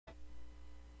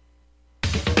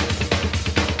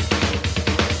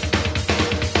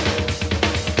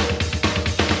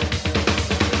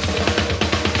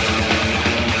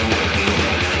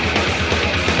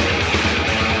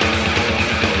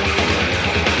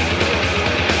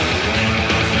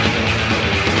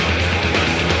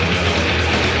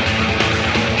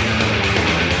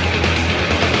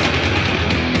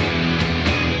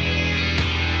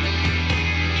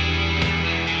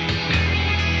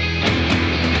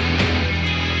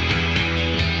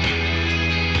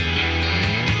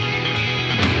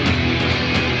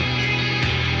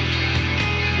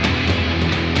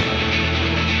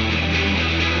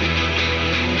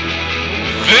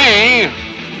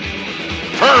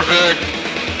perfect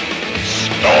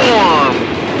storm.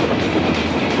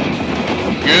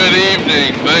 Good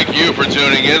evening. Thank you for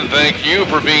tuning in. Thank you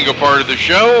for being a part of the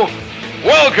show.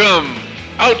 Welcome,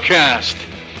 Outcast.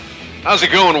 How's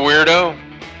it going, weirdo?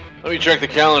 Let me check the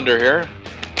calendar here.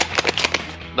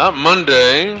 Not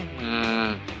Monday.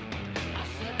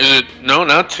 Is it? No,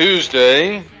 not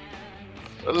Tuesday.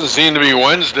 Doesn't seem to be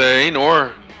Wednesday,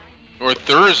 nor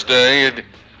Thursday.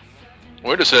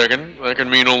 Wait a second. That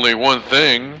can mean only one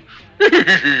thing.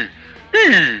 It's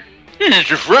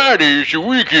a Friday. It's a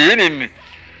weekend, and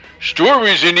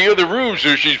Stormy's in the other room,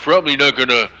 so she's probably not going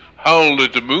to howl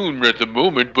at the moon at the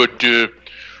moment, but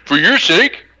for your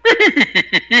sake,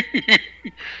 here's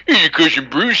your cousin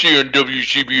Brucey on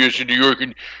WCBS in New York,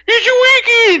 and it's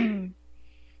a weekend!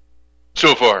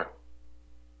 So far.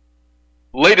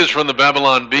 Latest from the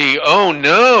Babylon Bee. Oh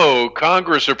no!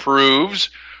 Congress approves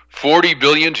 $40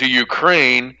 billion to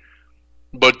Ukraine,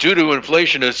 but due to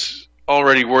inflation, it's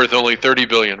already worth only $30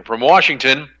 billion. From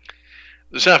Washington,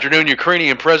 this afternoon,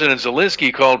 Ukrainian President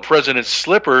Zelensky called President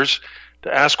Slippers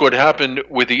to ask what happened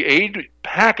with the aid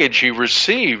package he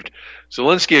received.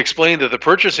 Zelensky explained that the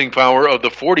purchasing power of the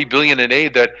 $40 billion in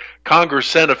aid that Congress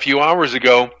sent a few hours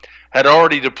ago had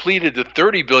already depleted to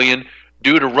 $30 billion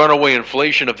due to runaway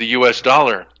inflation of the U.S.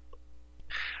 dollar.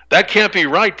 That can't be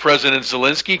right, President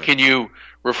Zelensky. Can you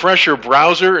refresh your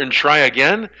browser and try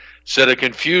again? Said a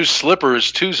confused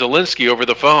Slippers to Zelensky over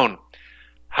the phone.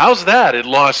 How's that? It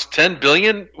lost $10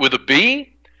 billion with a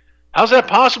B? How's that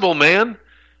possible, man?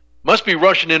 Must be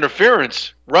Russian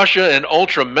interference. Russia and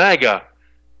Ultra MAGA.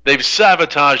 They've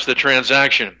sabotaged the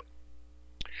transaction.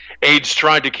 Aides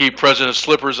tried to keep President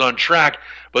Slippers on track,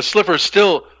 but Slippers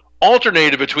still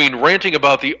alternated between ranting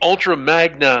about the Ultra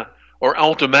Magna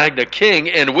King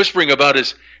and whispering about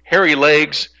his hairy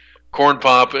legs, corn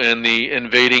pop, and the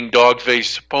invading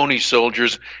dog-faced pony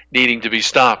soldiers needing to be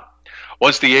stopped.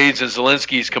 Once the aides and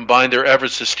Zelensky's combined their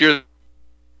efforts to steer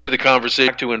the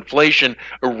conversation to inflation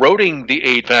eroding the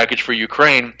aid package for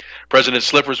Ukraine, President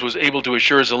Slippers was able to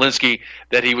assure Zelensky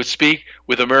that he would speak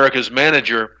with America's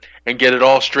manager and get it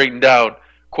all straightened out,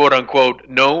 quote-unquote,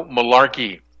 no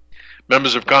malarkey.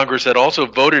 Members of Congress had also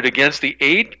voted against the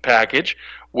aid package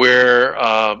where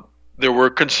there were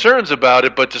concerns about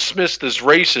it, but dismissed as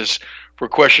racist for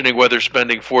questioning whether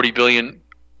spending $40 billion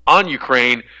on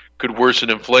Ukraine could worsen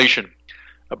inflation.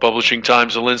 A Publishing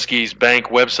Times Zelensky's bank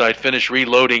website finished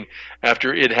reloading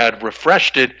after it had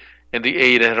refreshed it, and the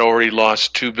aid had already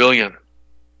lost $2 billion.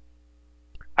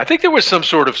 I think there was some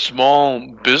sort of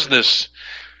small business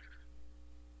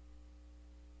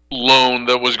loan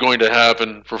that was going to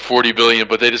happen for $40 billion,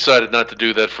 but they decided not to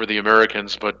do that for the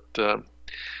Americans, but,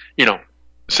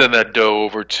 send that dough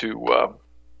over to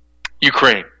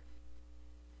Ukraine.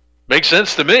 Makes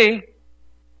sense to me.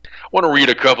 I want to read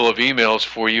a couple of emails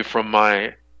for you from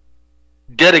my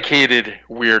dedicated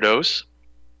weirdos.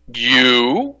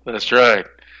 That's right.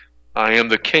 I am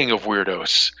the king of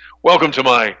weirdos. Welcome to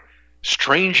my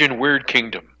strange and weird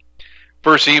kingdom.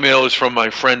 First email is from my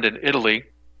friend in Italy.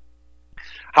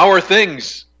 How are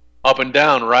things? Up and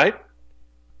down, right?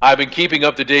 I've been keeping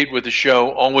up to date with the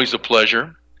show. Always a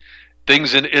pleasure.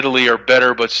 Things in Italy are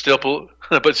better, but still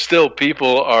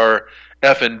people are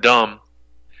effing dumb.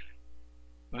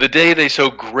 The day they so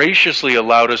graciously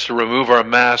allowed us to remove our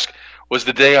mask was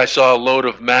the day I saw a load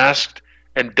of masked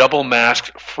and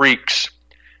double-masked freaks.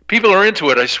 People are into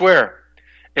it, I swear.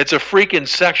 It's a freaking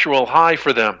sexual high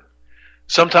for them.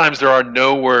 Sometimes there are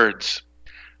no words.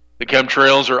 The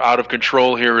chemtrails are out of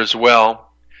control here as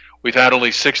well. We've had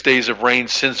only 6 days of rain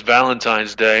since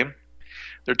Valentine's Day.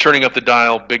 They're turning up the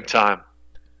dial big time.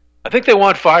 I think they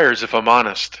want fires, if I'm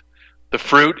honest. The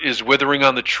fruit is withering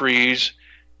on the trees,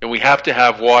 and we have to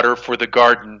have water for the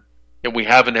garden, and we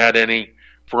haven't had any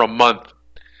for a month.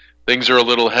 Things are a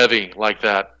little heavy like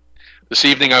that. This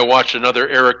evening I watched another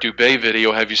Eric Dubé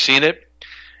video. Have you seen it?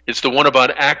 It's the one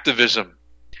about activism.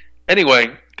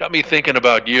 Anyway, got me thinking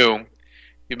about you.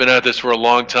 You've been at this for a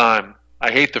long time. I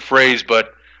hate the phrase,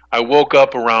 but I woke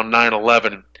up around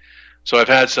 9/11, so I've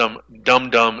had some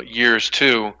dumb years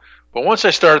too. But once I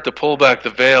started to pull back the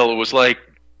veil, it was like,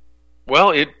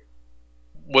 well, it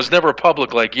was never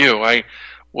public like you. I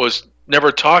was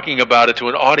never talking about it to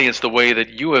an audience the way that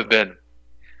you have been.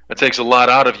 That takes a lot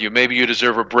out of you. Maybe you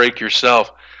deserve a break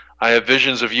yourself. I have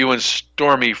visions of you and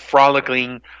Stormy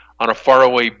frolicking on a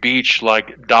faraway beach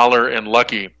like Dollar and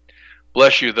Lucky.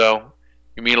 Bless you, though.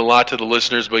 You mean a lot to the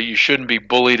listeners, but you shouldn't be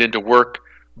bullied into work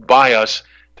by us.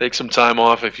 Take some time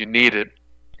off if you need it.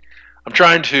 I'm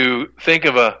trying to think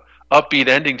of a upbeat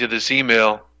ending to this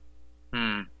email.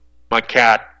 My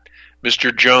cat,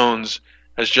 Mr. Jones,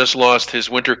 has just lost his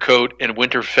winter coat and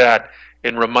winter fat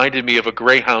and reminded me of a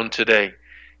greyhound today.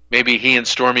 Maybe he and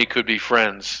Stormy could be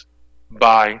friends.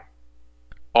 Bye.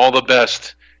 All the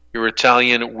best, your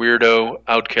Italian weirdo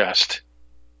outcast.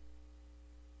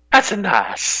 That's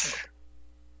nice.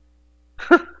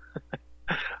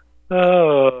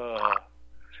 Oh,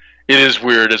 it is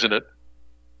weird, isn't it?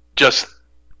 Just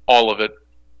all of it.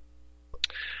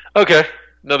 Okay,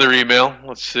 another email.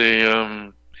 Let's see.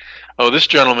 This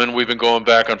gentleman, we've been going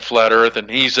back on Flat Earth, and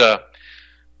he's a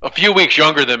few weeks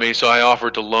younger than me, so I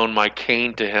offered to loan my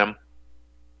cane to him.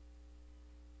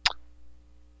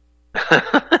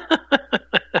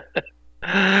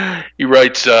 He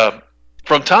writes,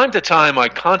 from time to time I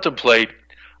contemplate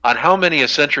on how many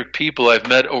eccentric people I've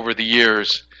met over the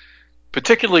years,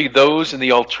 particularly those in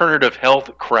the alternative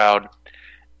health crowd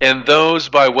and those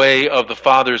by way of the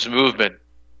Fathers Movement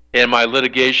and my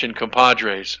litigation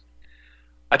compadres.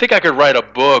 I think I could write a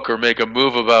book or make a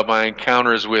move about my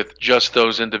encounters with just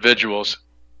those individuals.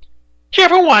 Do you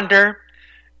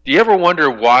ever wonder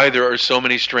why there are so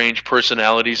many strange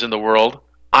personalities in the world?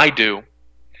 I do.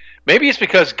 Maybe it's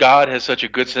because God has such a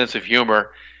good sense of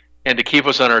humor and to keep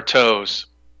us on our toes.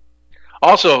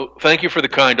 Also, thank you for the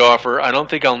kind offer. I don't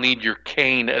think I'll need your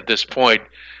cane at this point,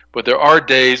 but there are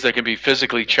days that can be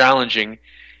physically challenging,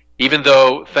 even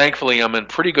though, thankfully, I'm in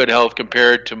pretty good health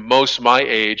compared to most my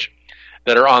age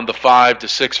that are on the 5 to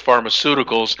 6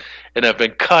 pharmaceuticals and have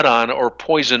been cut on or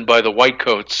poisoned by the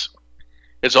whitecoats.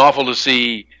 It's awful to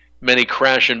see many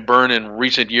crash and burn in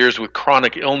recent years with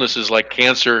chronic illnesses like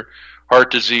cancer, heart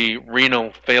disease,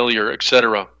 renal failure,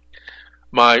 etc.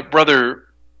 My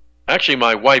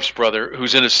wife's brother,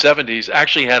 who's in his 70s,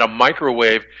 actually had a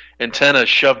microwave antenna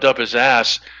shoved up his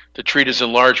ass to treat his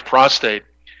enlarged prostate,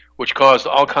 which caused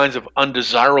all kinds of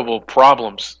undesirable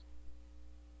problems.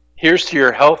 Here's to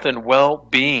your health and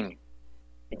well-being,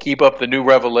 and keep up the new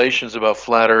revelations about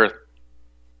Flat Earth.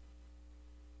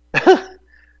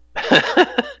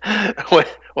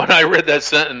 When I read that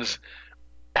sentence,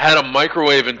 had a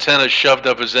microwave antenna shoved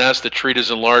up his ass to treat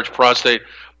his enlarged prostate,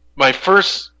 my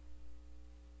first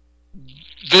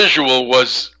visual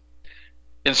was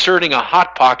inserting a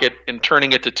Hot Pocket and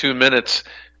turning it to 2 minutes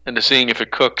and to seeing if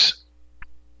it cooks.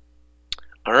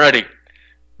 Alrighty.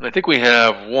 And I think we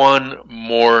have one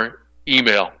more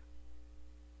email.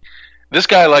 This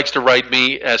guy likes to write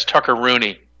me as Tucker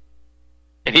Rooney.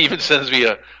 And he even sends me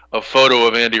a photo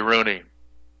of Andy Rooney.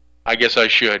 I guess I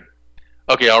should.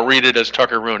 Okay, I'll read it as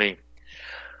Tucker Rooney.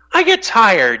 I get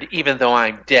tired, even though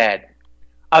I'm dead,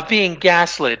 of being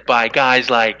gaslit by guys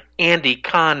like Andy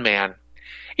Conman.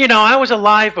 You know, I was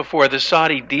alive before the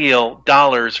Saudi deal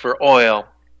dollars for oil.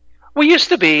 We used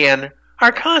to be and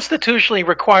are constitutionally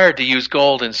required to use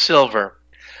gold and silver.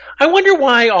 I wonder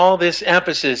why all this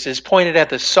emphasis is pointed at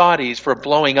the Saudis for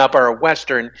blowing up our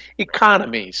Western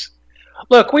economies.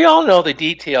 Look, we all know the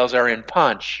details are in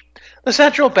Punch. The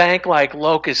central bank like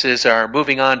locusts are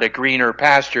moving on to greener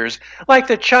pastures like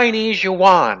the Chinese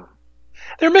yuan.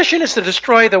 Their mission is to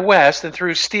destroy the West and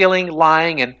through stealing,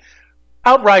 lying, and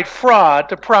outright fraud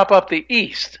to prop up the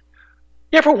East.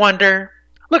 You ever wonder?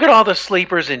 Look at all the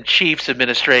sleepers in Chief's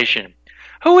administration.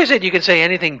 Who is it you can say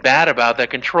anything bad about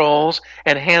that controls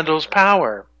and handles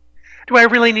power? Do I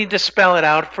really need to spell it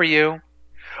out for you?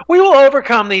 We will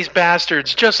overcome these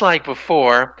bastards just like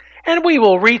before, and we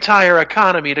will retire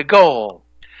economy to gold.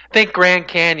 Think Grand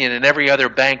Canyon and every other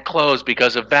bank closed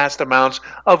because of vast amounts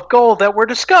of gold that were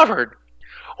discovered.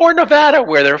 Or Nevada,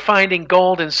 where they're finding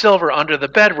gold and silver under the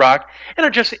bedrock and are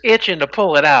just itching to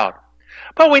pull it out.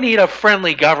 But we need a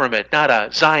friendly government, not a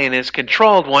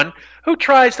Zionist-controlled one who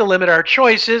tries to limit our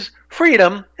choices,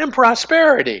 freedom, and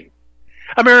prosperity.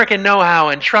 American know-how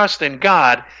and trust in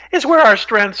God is where our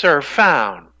strengths are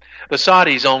found. The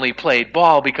Saudis only played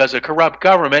ball because a corrupt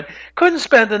government couldn't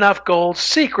spend enough gold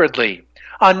secretly,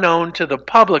 unknown to the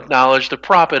public knowledge to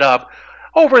prop it up,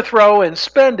 overthrow, and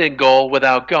spend in gold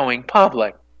without going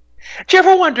public. Do you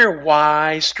ever wonder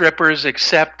why strippers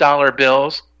accept dollar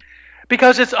bills?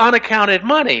 Because it's unaccounted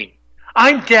money.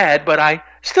 I'm dead, but I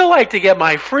still like to get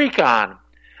my freak on.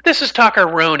 This is Tucker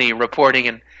Rooney reporting,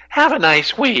 and have a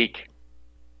nice week.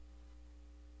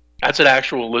 That's an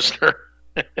actual listener.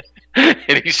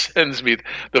 And he sends me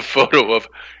the photo of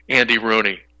Andy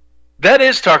Rooney. That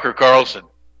is Tucker Carlson.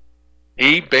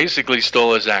 He basically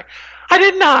stole his act. I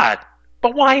did not.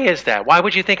 But why is that? Why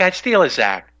would you think I'd steal his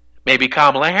act? Maybe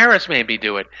Kamala Harris maybe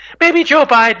do it. Maybe Joe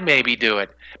Biden maybe do it.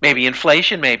 Maybe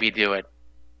inflation maybe do it.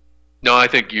 No, I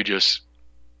think you just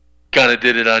kind of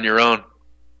did it on your own.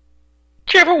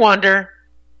 Did you ever wonder?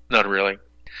 Not really.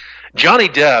 Johnny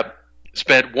Depp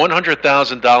spent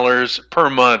 $100,000 per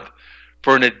month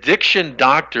for an addiction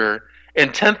doctor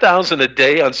and $10,000 a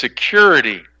day on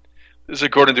security. This is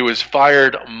according to his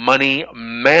fired money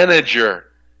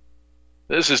manager.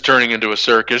 This is turning into a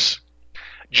circus.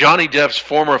 Johnny Depp's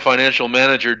former financial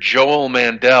manager, Joel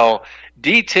Mandel,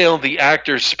 detailed the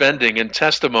actor's spending in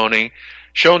testimony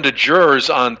shown to jurors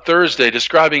on Thursday,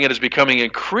 describing it as becoming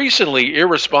increasingly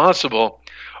irresponsible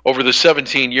over the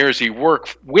 17 years he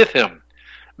worked with him.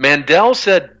 Mandel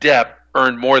said Depp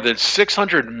earned more than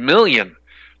 $600 million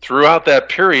throughout that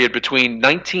period between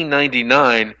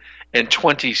 1999 and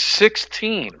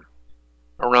 2016.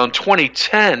 Around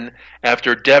 2010,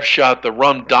 after Depp shot The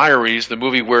Rum Diaries, the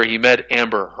movie where he met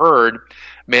Amber Heard,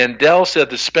 Mandel said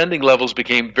the spending levels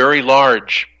became very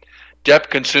large. Depp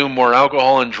consumed more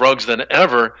alcohol and drugs than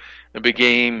ever and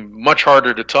became much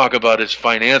harder to talk about his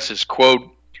finances.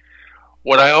 Quote,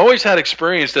 "What I always had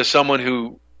experienced as someone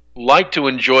who liked to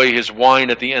enjoy his wine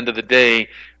at the end of the day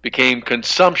became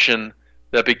consumption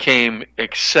that became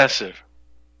excessive."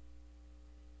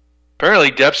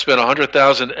 Apparently, Depp spent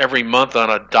 $100,000 every month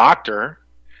on a doctor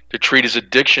to treat his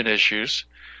addiction issues,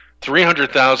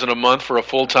 $300,000 a month for a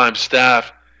full-time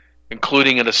staff,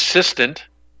 including an assistant,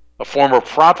 a former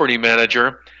property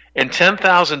manager, and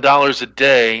 $10,000 a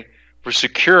day for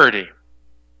security.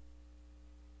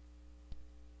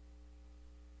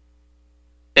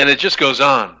 And it just goes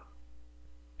on.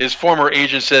 His former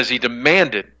agent says he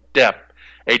demanded Depp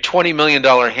a $20 million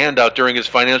handout during his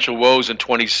financial woes in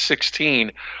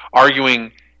 2016,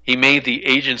 arguing he made the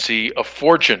agency a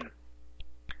fortune.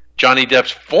 Johnny Depp's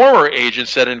former agent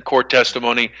said in court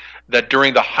testimony that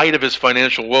during the height of his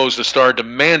financial woes, the star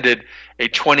demanded a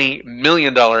 $20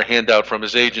 million handout from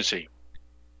his agency.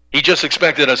 "He just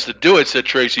expected us to do it," said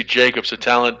Tracy Jacobs, a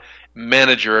talent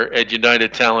manager at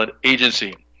United Talent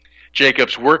Agency.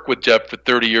 Jacobs worked with Depp for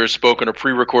 30 years, spoke in a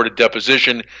pre-recorded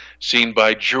deposition seen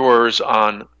by jurors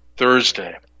on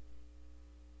Thursday.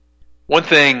 One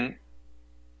thing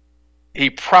he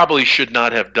probably should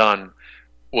not have done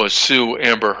was sue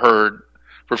Amber Heard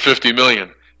for $50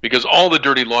 million, because all the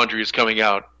dirty laundry is coming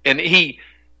out. And he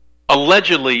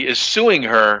allegedly is suing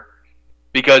her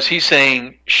because he's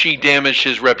saying she damaged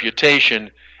his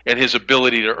reputation and his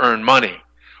ability to earn money.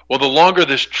 Well, the longer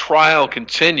this trial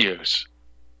continues,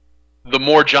 the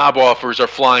more job offers are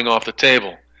flying off the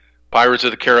table. Pirates of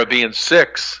the Caribbean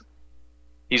 6,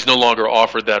 he's no longer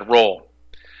offered that role.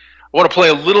 I want to play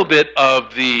a little bit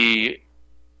of the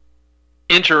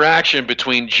interaction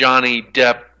between Johnny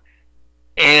Depp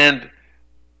and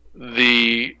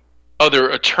the other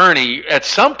attorney. At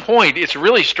some point, it's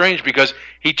really strange because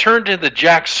he turned into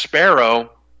Jack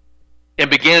Sparrow and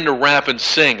began to rap and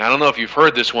sing. I don't know if you've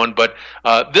heard this one, but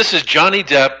this is Johnny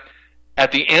Depp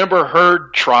at the Amber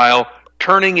Heard trial,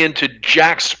 turning into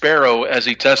Jack Sparrow as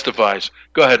he testifies.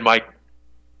 Go ahead, Mike.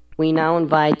 We now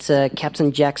invite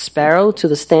Captain Jack Sparrow to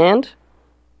the stand.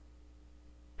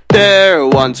 There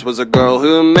once was a girl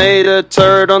who made a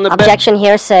turd on the bed. Objection,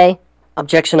 hearsay.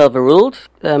 Objection overruled.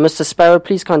 Mr. Sparrow,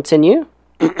 please continue.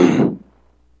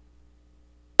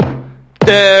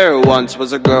 There once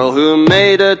was a girl who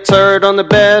made a turd on the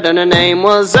bed, and her name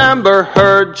was Amber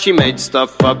Heard. She made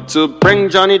stuff up to bring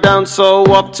Johnny down, so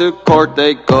up to court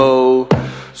they go.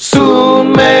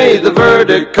 Soon may the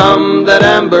verdict come that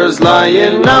Amber's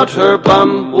lying out her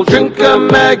bum. We'll drink a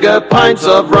mega pint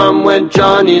of rum when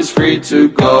Johnny's free to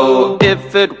go.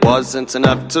 If it wasn't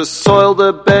enough to soil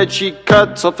the bed, she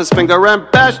cut off his finger and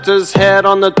bashed his head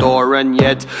on the door, and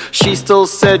yet she still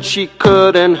said she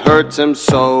couldn't hurt him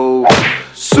so.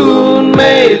 Soon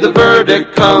may the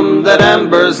verdict come that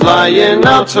Amber's lying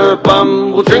out her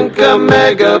bum. We'll drink a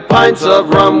mega pint of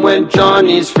rum when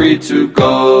Johnny's free to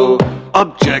go.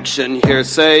 Objection,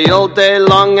 hearsay all day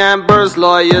long. Amber's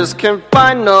lawyers can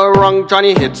find no wrong.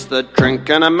 Johnny hits the drink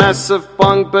and a massive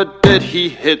bong, but did he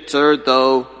hit her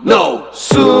though? No!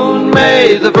 Soon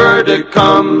may the verdict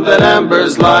come that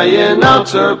Amber's lying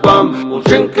out her bum. We'll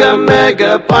drink a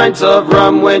mega pint of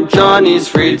rum when Johnny's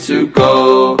free to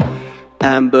go.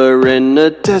 Amber, in a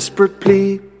desperate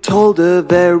plea, told a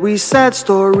very sad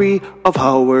story of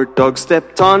how her dog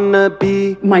stepped on a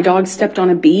bee. My dog stepped on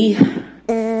a bee?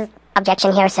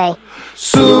 Objection, hearsay.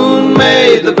 Soon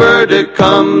may the verdict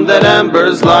come that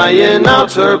Amber's lying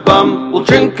out her bum. We'll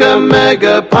drink a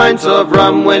mega pint of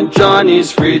rum when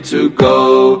Johnny's free to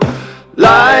go.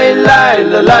 Lie, lie,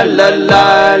 la la la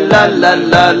la la la la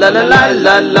la la la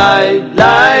la lie,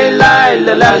 lie, lie,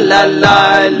 la la la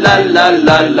la la la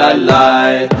la la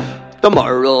lie. The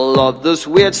moral of this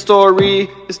weird story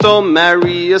is don't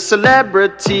marry a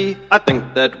celebrity. I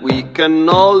think that we can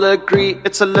all agree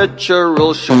it's a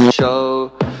literal shit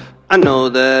show. I know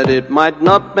that it might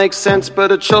not make sense,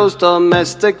 but it shows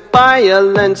domestic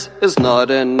violence is not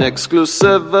an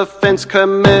exclusive offense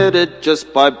committed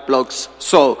just by blokes.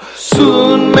 So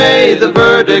soon may the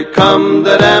verdict come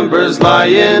that Amber's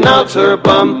lying out her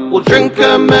bum. We'll drink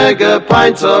a mega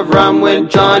pint of rum when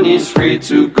Johnny's free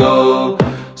to go.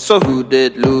 So who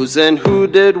did lose and who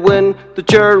did win? The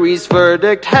jury's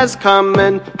verdict has come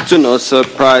in. To no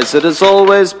surprise, it has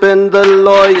always been the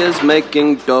lawyers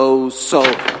making dough. So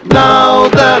now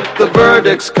that the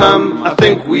verdict's come, I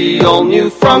think we all knew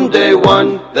from day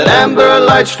one that Amber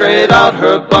lied straight out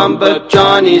her bum, but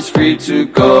Johnny's free to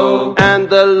go. And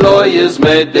the lawyers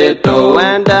made their dough,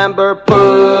 and Amber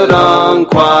put on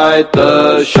quite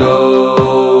the show.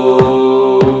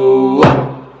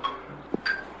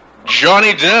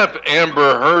 Johnny Depp,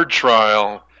 Amber Heard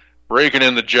trial, breaking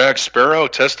in the Jack Sparrow,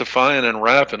 testifying and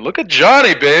rapping. Look at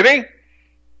Johnny, baby.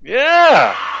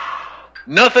 Yeah.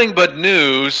 Nothing but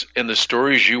news in the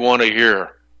stories you want to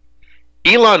hear.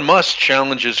 Elon Musk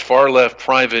challenges far-left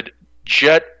private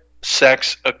jet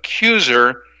sex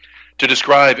accuser to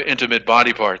describe intimate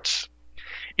body parts.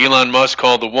 Elon Musk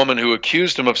called the woman who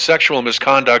accused him of sexual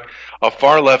misconduct a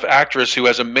far-left actress who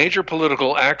has a major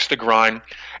political axe to grind,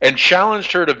 and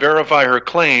challenged her to verify her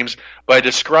claims by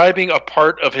describing a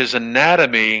part of his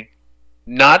anatomy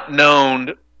not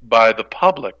known by the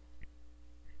public.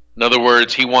 In other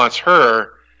words, he wants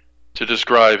her to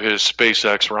describe his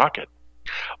SpaceX rocket.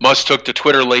 Musk took to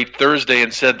Twitter late Thursday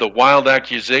and said the wild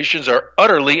accusations are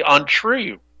utterly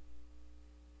untrue.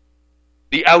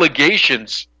 The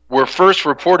allegations were first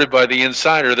reported by The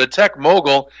Insider. The tech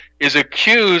mogul is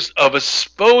accused of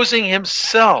exposing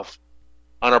himself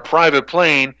on a private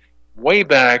plane way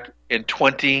back in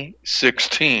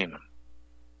 2016.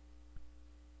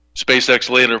 SpaceX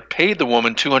later paid the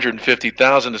woman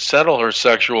 $250,000 to settle her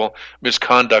sexual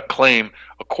misconduct claim,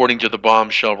 according to the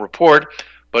Bombshell report,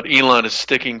 but Elon is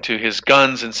sticking to his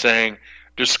guns and saying,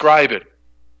 describe it.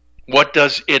 What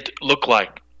does it look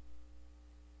like?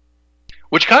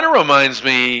 Which kind of reminds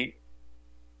me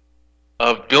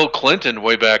of Bill Clinton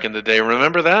way back in the day.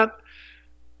 Remember that?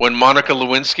 When Monica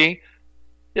Lewinsky,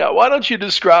 why don't you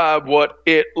describe what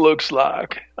it looks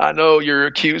like? I know you're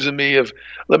accusing me of,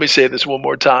 let me say this one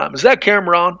more time. Is that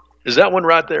camera on? Is that one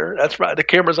right there? That's right, the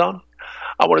camera's on.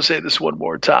 I want to say this one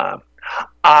more time.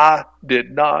 I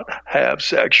did not have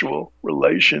sexual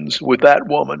relations with that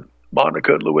woman,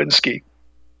 Monica Lewinsky.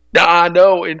 Now, I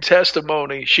know in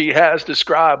testimony she has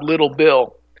described Little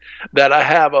Bill, that I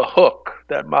have a hook,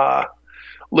 that my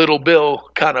Little Bill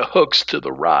kind of hooks to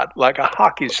the right like a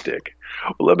hockey stick.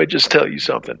 Well, let me just tell you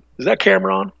something. Is that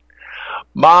camera on?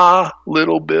 My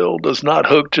Little Bill does not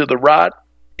hook to the right.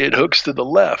 It hooks to the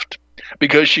left.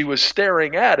 Because she was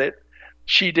staring at it,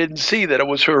 she didn't see that it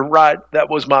was her right. That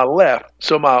was my left.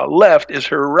 So my left is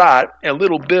her right, and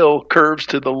Little Bill curves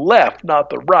to the left, not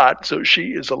the right. So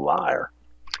she is a liar.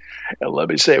 And let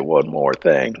me say one more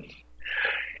thing.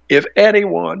 If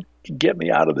anyone can get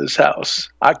me out of this house,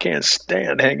 I can't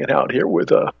stand hanging out here with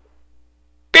a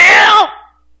Bill!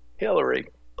 Hillary.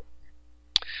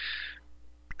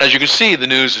 As you can see, the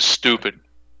news is stupid.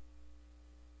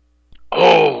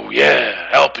 Oh, yeah,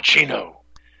 Al Pacino.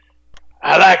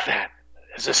 I like that.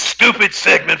 It's a stupid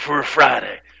segment for a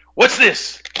Friday. What's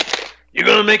this? You're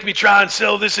going to make me try and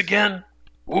sell this again?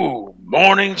 Ooh,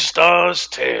 Morning Star's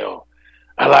Tale.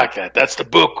 I like that. That's the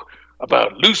book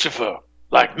about Lucifer,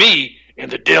 like me, in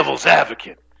The Devil's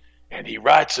Advocate. And he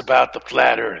writes about the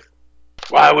flat earth.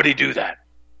 Why would he do that?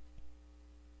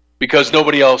 Because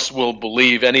nobody else will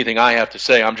believe anything I have to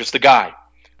say. I'm just a guy.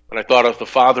 But I thought if the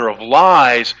father of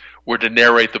lies were to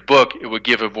narrate the book, it would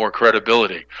give him more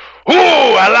credibility. Ooh,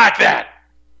 I like that.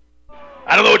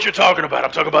 I don't know what you're talking about. I'm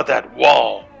talking about that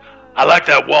wall. I like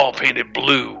that wall painted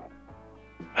blue.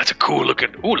 That's a cool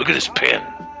looking. Ooh, look at this pen.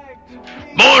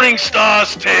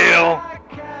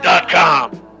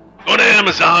 MorningstarStale.com. Go to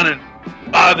Amazon and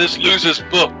buy this loser's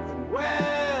book. When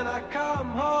I come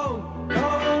home,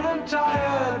 cold and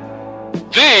tired,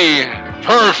 The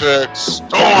Perfect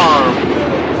Storm.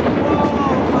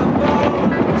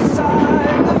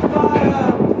 beside the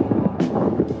fire.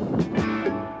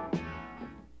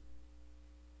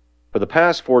 For the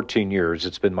past 14 years,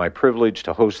 it's been my privilege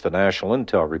to host the National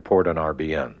Intel Report on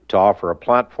RBN, to offer a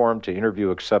platform to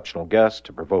interview exceptional guests,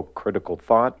 to provoke critical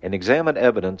thought, and examine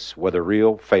evidence, whether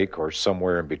real, fake, or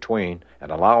somewhere in between,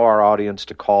 and allow our audience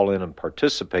to call in and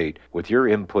participate with your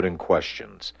input and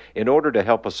questions in order to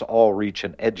help us all reach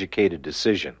an educated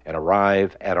decision and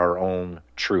arrive at our own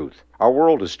truth. Our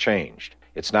world has changed.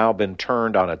 It's now been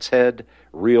turned on its head.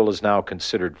 Real is now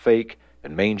considered fake,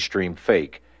 and mainstream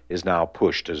fake is now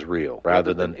pushed as real,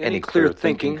 rather than any clear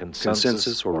thinking,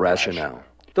 consensus, or rationale.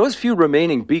 Those few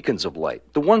remaining beacons of light,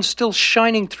 the ones still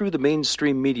shining through the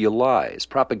mainstream media lies,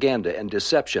 propaganda, and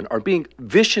deception, are being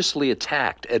viciously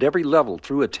attacked at every level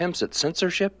through attempts at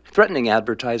censorship, threatening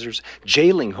advertisers,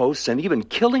 jailing hosts, and even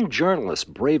killing journalists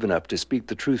brave enough to speak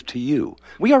the truth to you.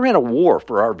 We are in a war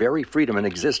for our very freedom and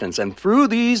existence, and through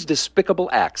these despicable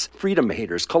acts, freedom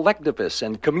haters, collectivists,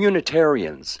 and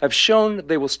communitarians have shown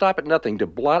they will stop at nothing to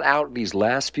blot out these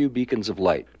last few beacons of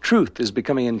light. Truth is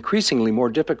becoming increasingly more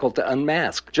difficult to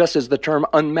unmask, just as the term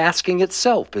unmasking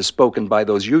itself is spoken by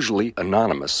those usually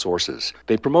anonymous sources.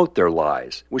 They promote their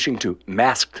lies, wishing to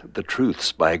mask the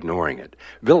truths by ignoring it,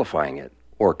 vilifying it,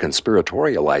 or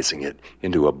conspiratorializing it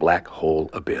into a black hole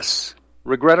abyss.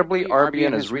 Regrettably,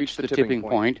 RBN has reached the tipping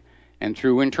point, and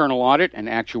through internal audit and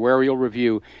actuarial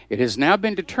review, it has now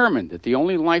been determined that the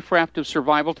only life raft of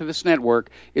survival to this network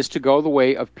is to go the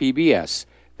way of PBS,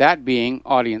 that being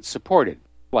audience-supported.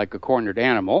 Like a cornered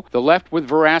animal, the left with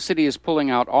veracity is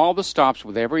pulling out all the stops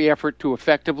with every effort to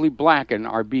effectively blacken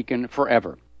our beacon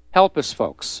forever. Help us,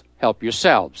 folks. Help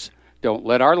yourselves. Don't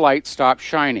let our light stop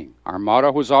shining. Our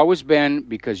motto has always been,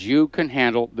 because you can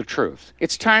handle the truth.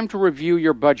 It's time to review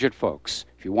your budget, folks.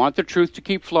 If you want the truth to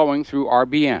keep flowing through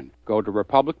RBN, go to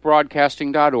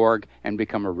republicbroadcasting.org and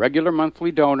become a regular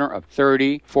monthly donor of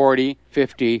 $30, $40,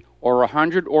 $50, or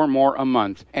 $100 or more a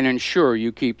month and ensure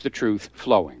you keep the truth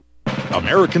flowing.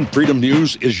 American Freedom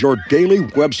News is your daily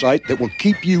website that will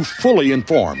keep you fully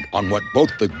informed on what both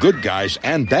the good guys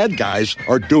and bad guys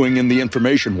are doing in the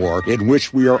information war in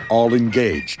which we are all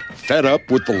engaged. Fed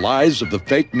up with the lies of the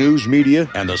fake news media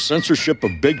and the censorship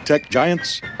of big tech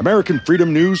giants? American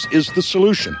Freedom News is the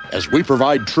solution, as we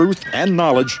provide truth and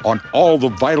knowledge on all the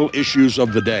vital issues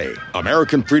of the day.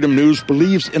 American Freedom News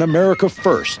believes in America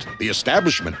first. The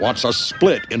establishment wants us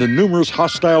split into numerous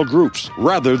hostile groups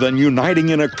rather than uniting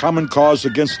in a common cause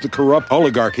against the corrupt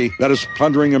oligarchy that is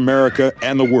plundering America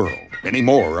and the world. Many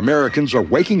more Americans are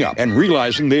waking up and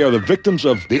realizing they are the victims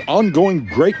of the ongoing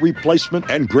Great Replacement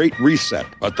and Great Reset.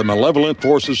 But the malevolent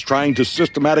forces trying to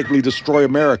systematically destroy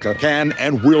America can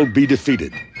and will be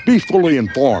defeated. Be fully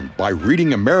informed by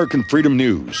reading American Freedom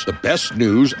News, the best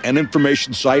news and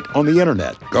information site on the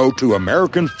internet. Go to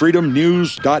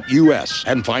AmericanFreedomNews.us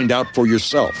and find out for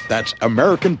yourself. That's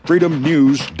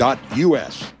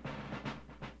AmericanFreedomNews.us.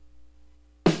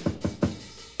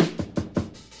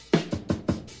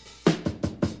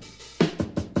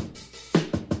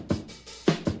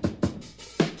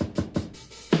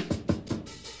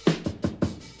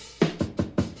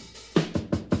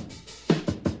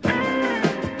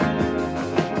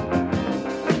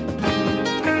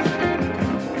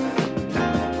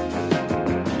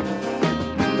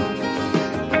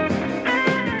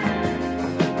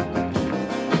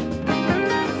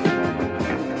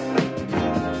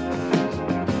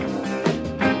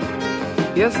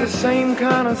 Yes, the same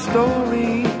kind of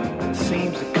story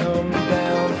seems to come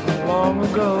down from long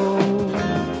ago.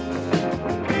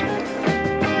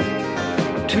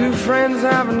 Two friends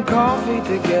having coffee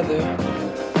together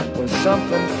when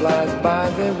something flies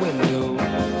by their window.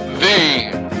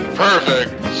 The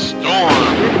perfect storm.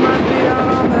 It might be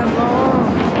out on that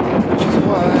lawn, which is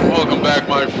why. Welcome back,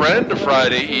 my friend, to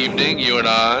Friday evening. You and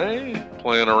I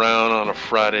playing around on a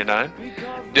Friday night.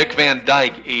 Dick Van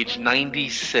Dyke, age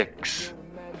 96.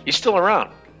 He's still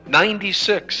around.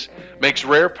 96. Makes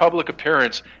rare public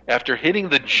appearance after hitting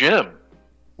the gym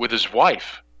with his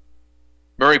wife.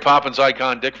 Mary Poppins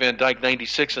icon Dick Van Dyke,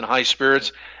 96, in high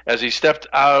spirits as he stepped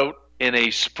out in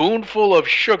a spoonful of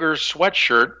sugar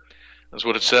sweatshirt. That's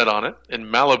what it said on it. In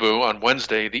Malibu on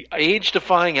Wednesday, the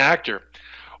age-defying actor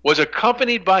was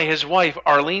accompanied by his wife,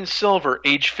 Arlene Silver,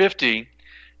 age 50.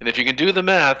 And if you can do the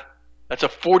math, that's a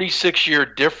 46-year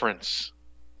difference.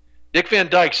 Dick Van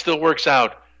Dyke still works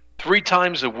out 3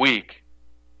 times a week.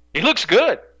 He looks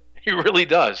good. He really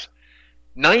does.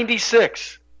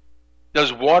 96.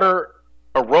 Does water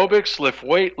aerobics,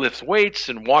 lifts weights,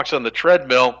 and walks on the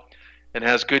treadmill, and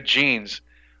has good genes.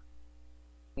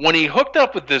 When he hooked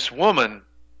up with this woman,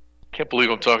 can't believe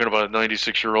I'm talking about a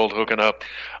 96-year-old hooking up.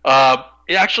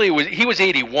 He was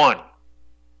 81.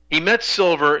 He met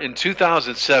Silver in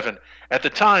 2007. At the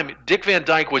time, Dick Van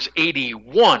Dyke was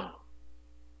 81.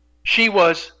 She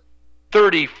was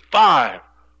 35.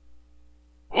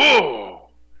 Whoa.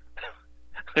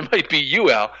 It might be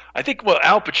you, Al. I think,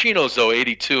 Al Pacino's, though,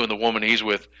 82, and the woman he's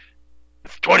with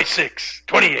is 26,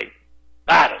 28.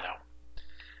 I don't know.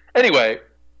 Anyway,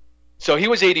 so he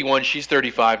was 81, she's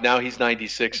 35. Now he's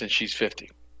 96, and she's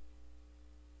 50.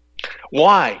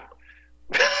 Why?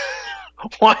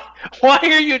 Why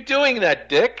are you doing that,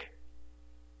 Dick?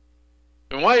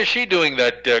 And why is she doing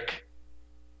that, Dick?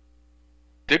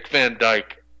 Dick Van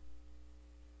Dyke.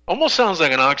 Almost sounds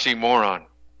like an oxymoron,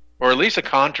 or at least a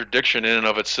contradiction in and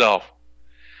of itself.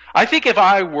 I think if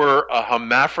I were a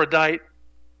hermaphrodite,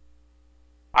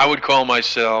 I would call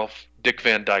myself Dick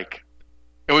Van Dyke.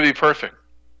 It would be perfect.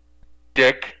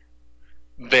 Dick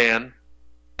Van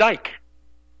Dyke.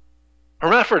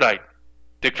 Hermaphrodite.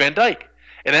 Dick Van Dyke.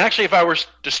 And actually, if I were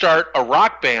to start a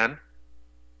rock band,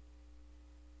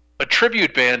 a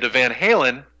tribute band to Van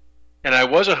Halen, and I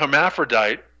was a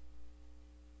hermaphrodite,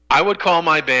 I would call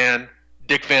my band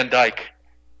Dick Van Dyke.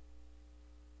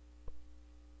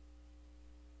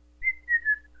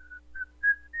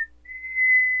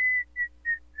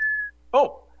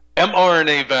 Oh,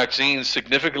 mRNA vaccines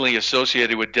significantly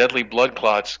associated with deadly blood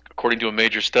clots, according to a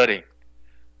major study.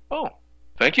 Oh,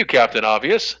 thank you, Captain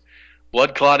Obvious.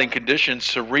 Blood clotting condition,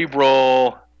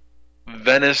 cerebral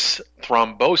venous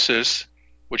thrombosis,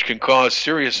 which can cause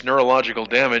serious neurological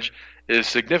damage, is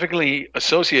significantly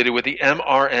associated with the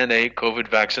mRNA COVID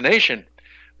vaccination.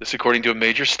 This according to a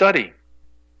major study.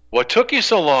 What took you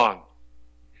so long?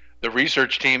 The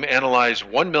research team analyzed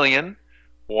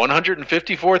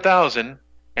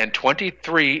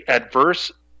 1,154,023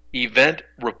 adverse event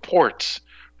reports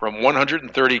from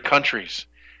 130 countries.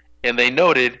 And they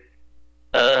noted,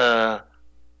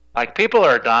 like people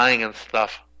are dying and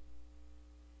stuff.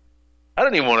 I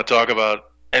don't even want to talk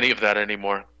about any of that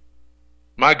anymore.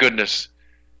 My goodness,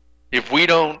 if we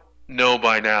don't know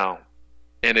by now,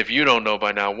 and if you don't know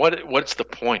by now, what's the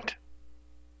point?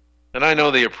 And I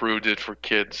know they approved it for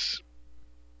kids.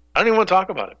 I don't even want to talk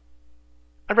about it.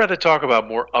 I'd rather talk about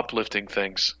more uplifting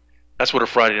things. That's what a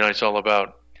Friday night's all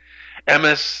about.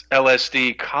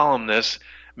 MSLSD columnist,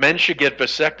 men should get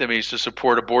vasectomies to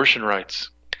support abortion rights.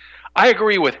 I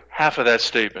agree with half of that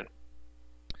statement.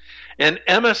 An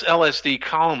MSLSD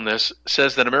columnist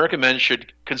says that American men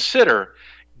should consider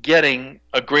getting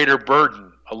a greater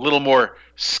burden, a little more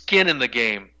skin in the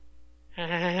game.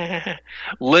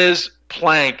 Liz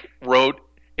Plank wrote,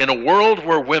 in a world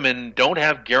where women don't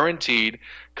have guaranteed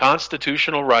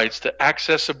constitutional rights to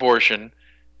access abortion,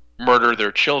 murder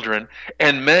their children,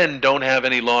 and men don't have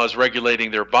any laws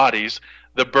regulating their bodies,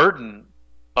 the burden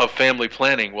of family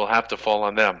planning will have to fall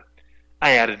on them.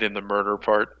 I added in the murder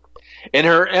part. In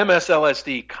her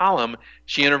MSLSD column,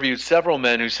 she interviewed several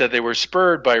men who said they were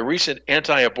spurred by recent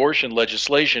anti-abortion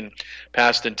legislation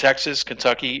passed in Texas,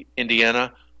 Kentucky,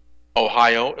 Indiana,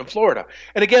 Ohio, and Florida.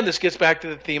 And again, this gets back to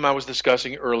the theme I was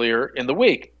discussing earlier in the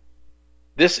week.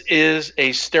 This is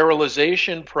a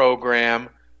sterilization program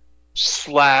 /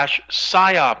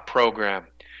 PSYOP program.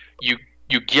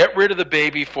 You get rid of the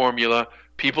baby formula.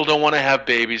 People don't want to have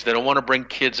babies. They don't want to bring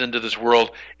kids into this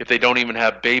world if they don't even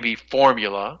have baby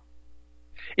formula.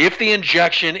 If the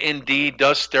injection indeed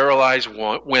does sterilize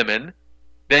women,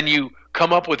 then you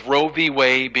come up with Roe v.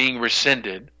 Wade being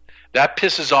rescinded. That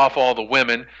pisses off all the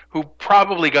women who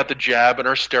probably got the jab and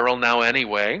are sterile now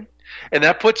anyway. And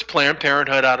that puts Planned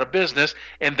Parenthood out of business,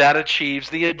 and that achieves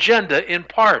the agenda in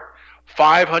part.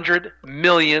 500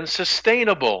 million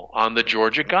sustainable on the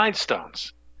Georgia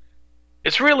Guidestones.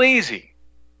 It's real easy.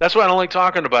 That's why I don't like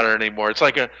talking about it anymore. It's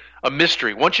like a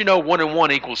mystery. Once you know 1 and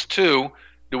 1 equals 2,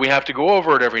 do we have to go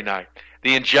over it every night?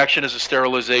 The injection is a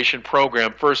sterilization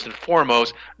program, first and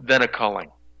foremost, then a culling.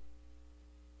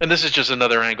 And this is just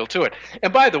another angle to it.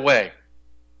 And by the way,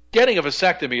 getting a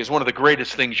vasectomy is one of the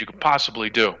greatest things you could possibly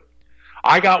do.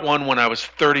 I got one when I was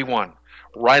 31,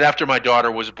 right after my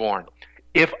daughter was born.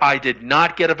 If I did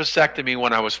not get a vasectomy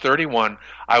when I was 31,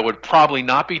 I would probably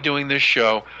not be doing this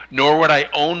show, nor would I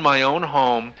own my own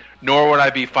home, nor would I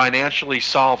be financially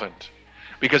solvent,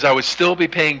 because I would still be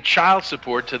paying child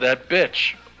support to that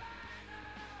bitch.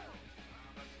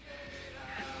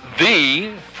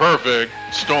 The Perfect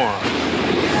Storm.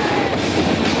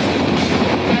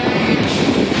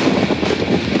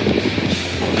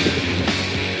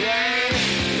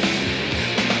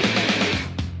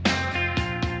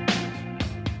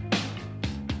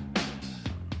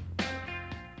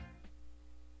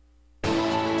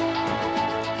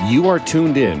 You are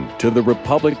tuned in to the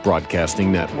Republic Broadcasting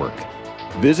Network.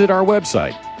 Visit our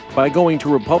website by going to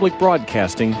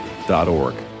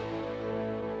republicbroadcasting.org.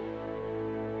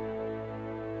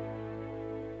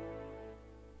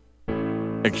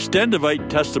 Extendivite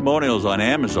testimonials on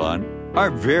Amazon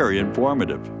are very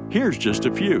informative. Here's just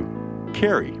a few.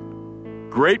 Carrie.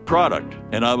 Great product,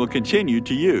 and I will continue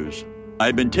to use.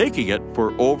 I've been taking it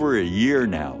for over a year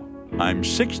now. I'm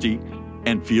 60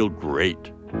 and feel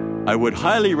great. I would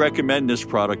highly recommend this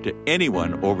product to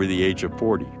anyone over the age of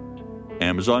 40.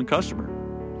 Amazon customer.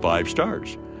 5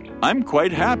 stars. I'm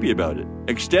quite happy about it.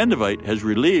 Extendivite has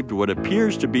relieved what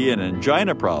appears to be an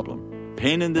angina problem,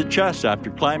 pain in the chest after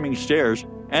climbing stairs,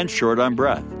 and short on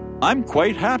breath. I'm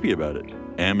quite happy about it.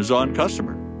 Amazon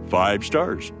customer. 5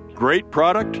 stars. Great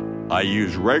product. I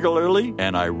use regularly,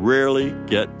 and I rarely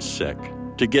get sick.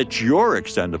 To get your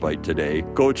Extendivite today,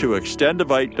 go to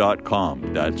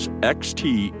extendivite.com. That's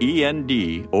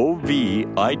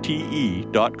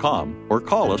XTENDOVITE.com, or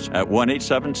call us at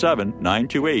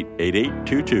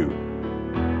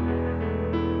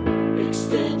 1-877-928-8822.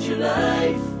 Extend your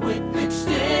life with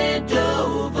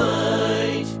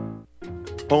Extendovite.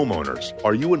 Homeowners,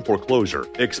 are you in foreclosure,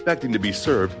 expecting to be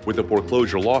served with a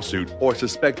foreclosure lawsuit, or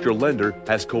suspect your lender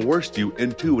has coerced you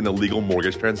into an illegal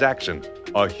mortgage transaction?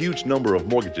 A huge number of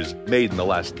mortgages made in the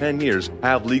last 10 years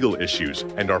have legal issues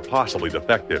and are possibly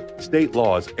defective. State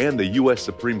laws and the U.S.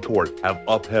 Supreme Court have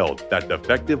upheld that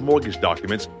defective mortgage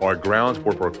documents are grounds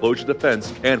for foreclosure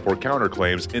defense and for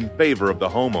counterclaims in favor of the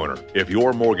homeowner. If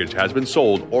your mortgage has been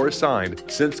sold or assigned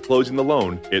since closing the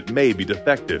loan, it may be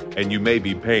defective and you may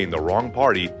be paying the wrong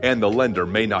party, and the lender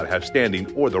may not have standing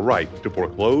or the right to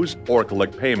foreclose or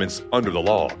collect payments under the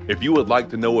law. If you would like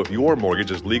to know if your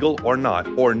mortgage is legal or not,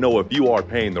 or know if you are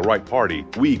paying the right party,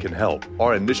 we can help.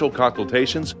 Our initial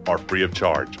consultations are free of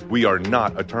charge. We are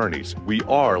not attorneys. We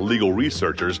are legal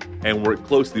researchers and work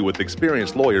closely with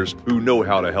experienced lawyers who know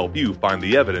how to help you find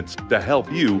the evidence to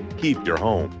help you keep your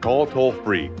home. Call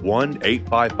toll-free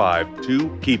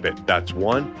 1-855-2-KEEP-IT. That's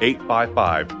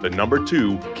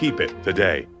 1-855-2-KEEP-IT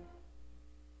today.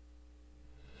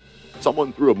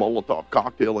 Someone threw a Molotov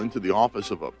cocktail into the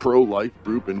office of a pro-life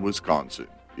group in Wisconsin.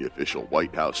 The official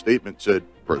White House statement said,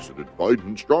 President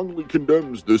Biden strongly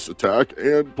condemns this attack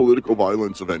and political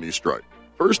violence of any stripe.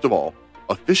 First of all,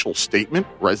 official statement?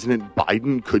 President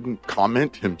Biden couldn't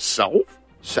comment himself?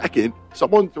 Second,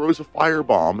 someone throws a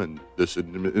firebomb and this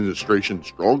administration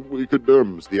strongly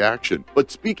condemns the action.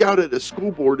 But speak out at a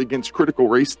school board against critical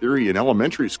race theory in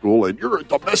elementary school and you're a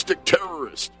domestic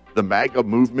terrorist. The MAGA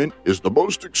movement is the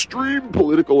most extreme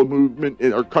political movement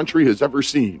our country has ever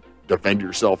seen. Defend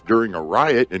yourself during a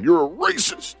riot and you're a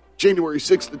racist. January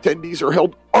 6th attendees are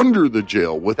held under the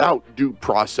jail without due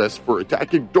process for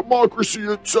attacking democracy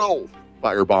itself.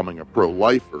 Firebombing a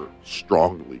pro-lifer,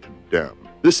 strongly condemned.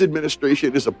 This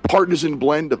administration is a partisan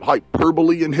blend of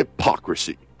hyperbole and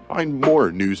hypocrisy. Find more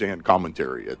news and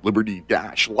commentary at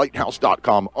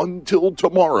liberty-lighthouse.com until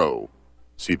tomorrow.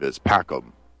 Si vis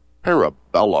pacem,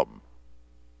 parabellum.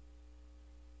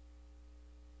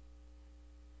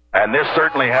 And this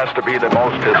certainly has to be the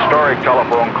most historic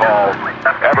telephone call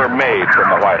ever made from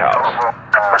the White House.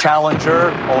 Challenger,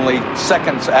 only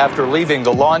seconds after leaving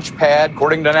the launch pad,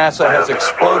 according to NASA, has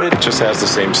exploded. It just has the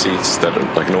same seats that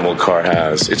like a normal car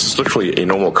has. It's just literally a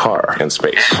normal car in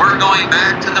space. And we're going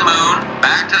back to the moon,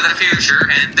 back to the future,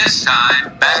 and this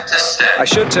time, back to stay. I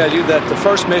should tell you that the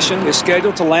first mission is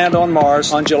scheduled to land on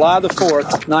Mars on July the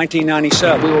 4th,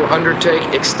 1997. We will undertake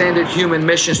extended human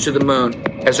missions to the moon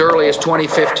as early as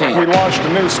 2015. We launched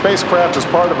a new spacecraft as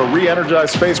part of a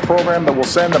re-energized space program that will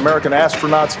send American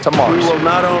astronauts to Mars. We will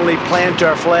not only plant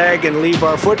our flag and leave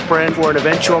our footprint for an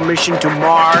eventual mission to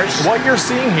Mars. What you're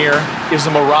seeing here is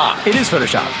a mirage. It is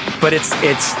Photoshop, but it's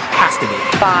has to be.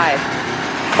 5,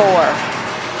 4,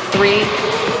 3, 2,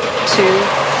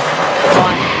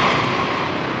 1.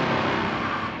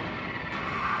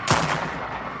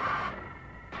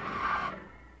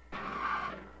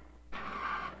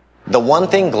 The one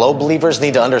thing globe believers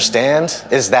need to understand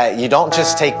is that you don't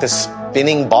just take the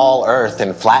spinning ball Earth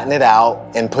and flatten it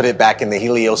out and put it back in the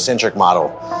heliocentric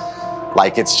model.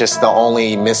 Like it's just the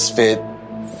only misfit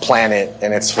planet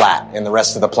and it's flat and the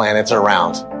rest of the planets are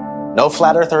round. No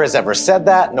flat earther has ever said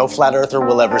that. No flat earther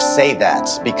will ever say that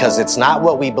because it's not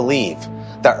what we believe.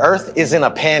 The Earth isn't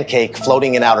a pancake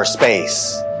floating in outer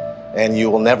space, and you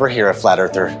will never hear a flat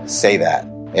earther say that.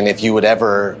 And if you would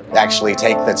ever actually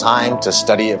take the time to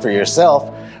study it for yourself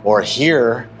or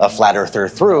hear a flat earther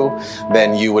through,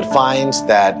 then you would find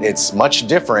that it's much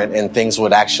different and things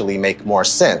would actually make more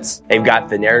sense. They've got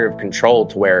the narrative controlled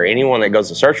to where anyone that goes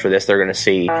to search for this, they're going to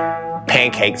see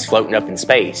pancakes floating up in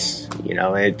space,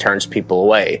 and it turns people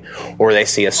away. Or they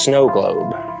see a snow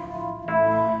globe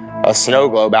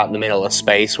out in the middle of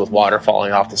space with water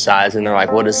falling off the sides, and they're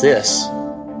like, what is this?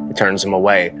 It turns them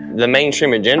away. The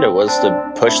mainstream agenda was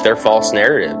to push their false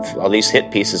narrative, all these hit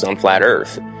pieces on flat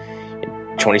Earth.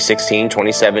 2016,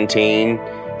 2017,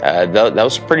 that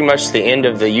was pretty much the end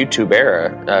of the YouTube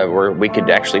era, where we could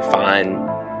actually find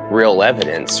real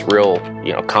evidence, real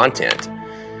content.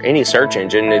 Any search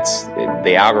engine,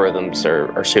 the algorithms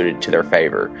are suited to their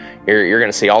favor. You're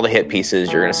going to see all the hit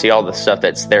pieces. You're going to see all the stuff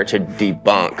that's there to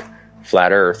debunk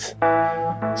flat Earth.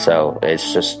 So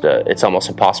it's just, it's almost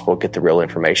impossible to get the real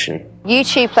information.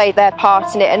 YouTube played their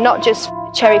part in it, and not just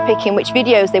cherry picking which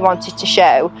videos they wanted to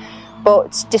show,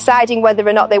 but deciding whether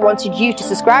or not they wanted you to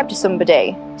subscribe to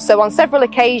somebody. So on several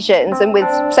occasions, and with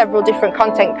several different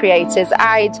content creators,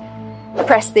 I'd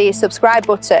press the subscribe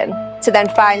button to then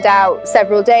find out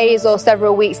several days or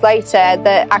several weeks later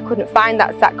that I couldn't find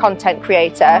that content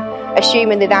creator,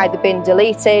 assuming they'd either been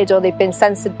deleted or they'd been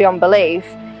censored beyond belief.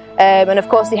 And of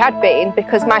course they had been,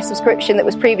 because my subscription that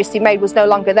was previously made was no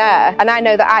longer there. And I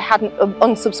know that I hadn't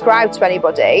unsubscribed to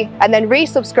anybody. And then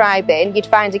resubscribing, you'd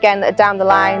find again that down the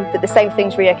line that the same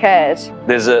things reoccurred.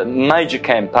 There's a major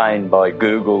campaign by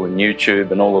Google and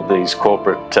YouTube and all of these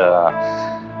corporate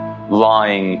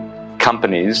lying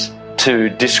companies to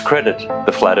discredit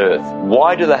the flat Earth.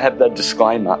 Why do they have that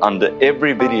disclaimer under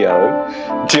every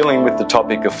video dealing with the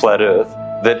topic of flat Earth,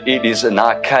 that it is an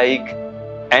archaic,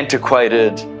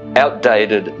 antiquated,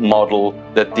 outdated model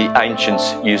that the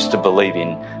ancients used to believe in?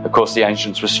 Of course, the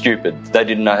ancients were stupid. They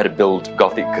didn't know how to build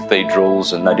Gothic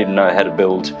cathedrals, and they didn't know how to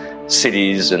build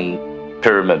cities and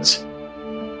pyramids.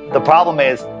 The problem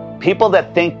is, people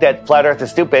that think that flat Earth is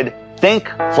stupid think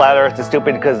flat Earth is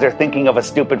stupid because they're thinking of a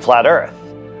stupid flat Earth.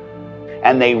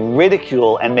 And they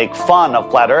ridicule and make fun of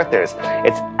flat earthers.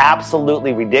 It's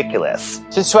absolutely ridiculous.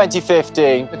 Since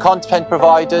 2015, the content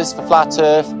providers for Flat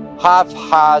Earth have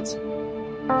had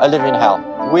a living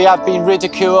hell. We have been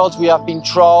ridiculed, we have been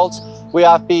trolled, we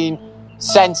have been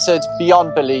censored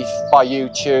beyond belief by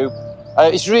YouTube.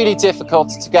 It's really difficult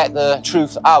to get the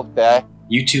truth out there.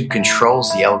 YouTube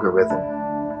controls the algorithm.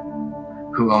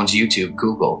 Who owns YouTube?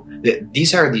 Google.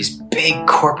 These are these big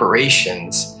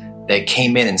corporations that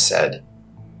came in and said,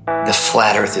 the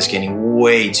flat Earth is getting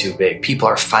way too big. People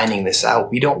are finding this out.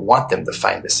 We don't want them to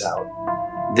find this out.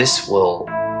 This will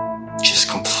just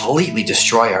completely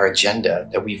destroy our agenda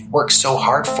that we've worked so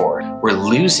hard for. We're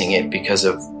losing it because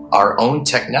of our own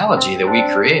technology that we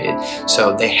created.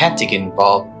 So they had to get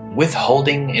involved.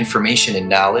 Withholding information and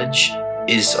knowledge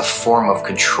is a form of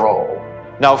control.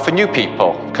 Now, for new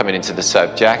people coming into the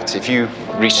subject, if you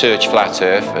research Flat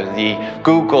Earth, the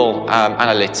Google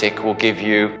analytic will give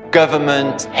you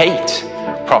government hate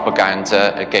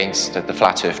propaganda against the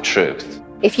Flat Earth truth.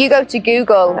 If you go to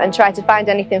Google and try to find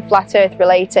anything Flat Earth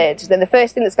related, then the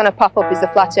first thing that's going to pop up is the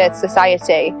Flat Earth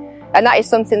Society. And that is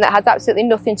something that has absolutely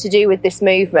nothing to do with this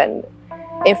movement.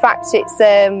 In fact, it's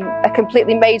a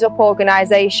completely made-up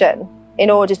organisation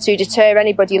in order to deter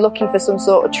anybody looking for some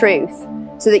sort of truth.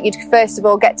 So that you'd first of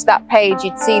all get to that page,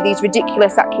 you'd see these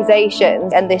ridiculous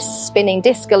accusations and this spinning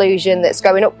disc illusion that's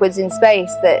going upwards in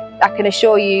space that I can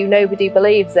assure you nobody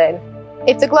believes in.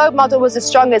 If the globe model was as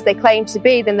strong as they claim to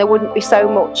be, then there wouldn't be so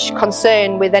much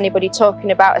concern with anybody talking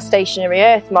about a stationary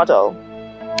Earth model.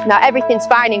 Now, everything's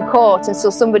fine in court until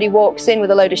somebody walks in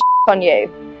with a load of shit on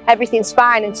you. Everything's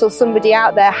fine until somebody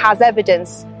out there has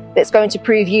evidence that's going to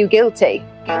prove you guilty.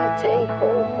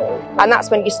 And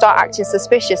that's when you start acting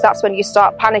suspicious. That's when you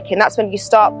start panicking. That's when you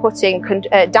start putting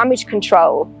damage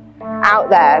control out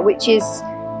there, which is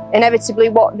inevitably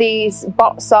what these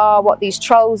bots are, what these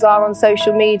trolls are on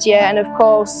social media, and of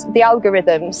course the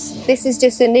algorithms. This is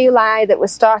just a new lie that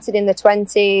was started in the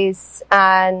 20s,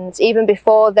 and even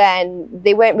before then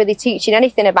they weren't really teaching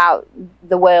anything about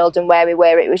the world and where we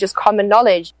were. It was just common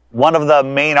knowledge. One of the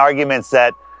main arguments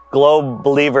that globe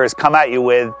believers come at you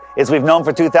with is we've known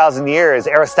for 2,000 years.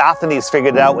 Aristophanes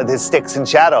figured it out with his sticks and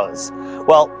shadows.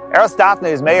 Well,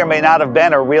 Aristophanes may or may not have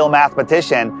been a real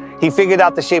mathematician. He figured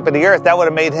out the shape of the earth. That would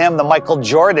have made him the Michael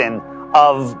Jordan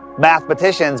of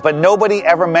mathematicians, but nobody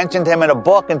ever mentioned him in a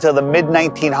book until the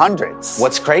mid-1900s.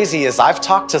 What's crazy is I've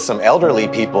talked to some elderly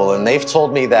people, and they've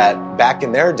told me that back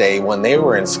in their day when they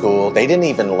were in school, they didn't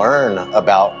even learn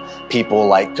about people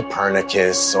like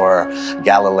Copernicus or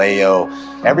Galileo.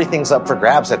 Everything's up for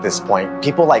grabs at this point.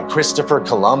 People like Christopher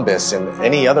Columbus and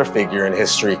any other figure in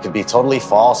history could be totally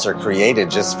false or created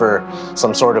just for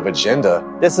some sort of agenda.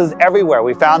 This is everywhere.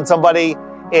 We found somebody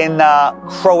in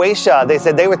Croatia. They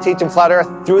said they were teaching flat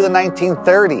earth through the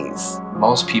 1930s.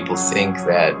 Most people think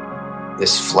that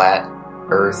this flat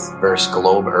earth versus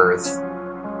globe earth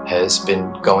has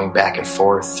been going back and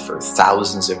forth for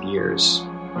thousands of years.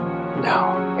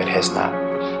 No, it has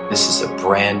not. This is a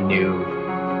brand new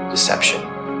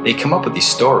deception. They come up with these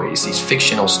stories, these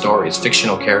fictional stories,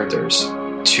 fictional characters,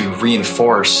 to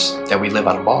reinforce that we live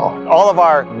on a ball. All of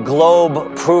our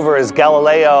globe provers,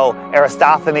 Galileo,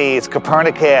 Aristophanes,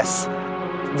 Copernicus,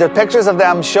 the pictures of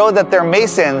them show that they're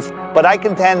Masons, But I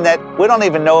contend that we don't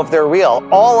even know if they're real.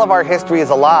 All of our history is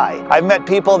a lie. I've met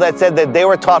people that said that they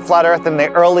were taught flat earth in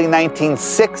the early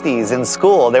 1960s in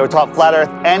school. They were taught flat earth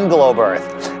and globe earth.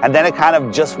 And then it kind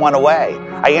of just went away.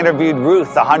 I interviewed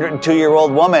Ruth, a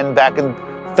 102-year-old woman, back in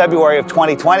February of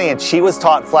 2020, and she was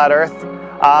taught flat earth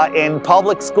in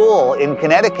public school in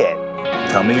Connecticut.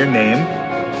 Tell me your name.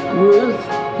 Ruth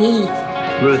Heath.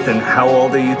 Ruth, and how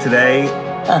old are you today?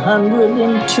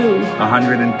 102.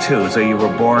 102. So you were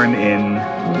born in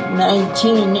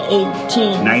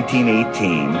 1918.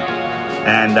 1918.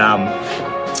 And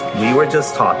we were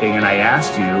just talking, and I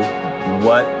asked you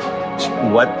what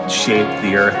shape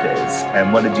the Earth is,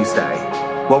 and what did you say?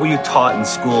 What were you taught in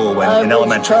school in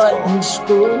elementary school? I was taught in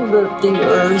school that the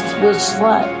Earth was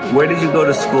flat. Where did you go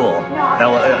to school?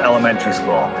 Elementary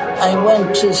school. I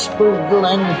went to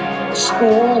Sprudelin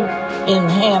School in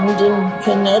Hamden,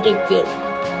 Connecticut.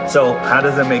 So how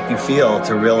does it make you feel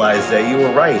to realize that you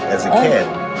were right as a kid?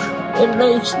 It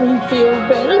makes me feel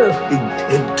better.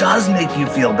 It does make you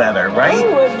feel better, right?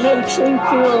 Oh, it makes me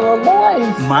feel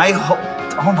alive.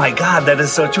 Oh my God, that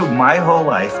is so true. My whole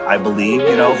life, I believe,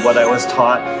 what I was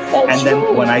taught. That's then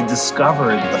right. When I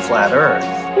discovered the flat earth.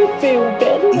 You feel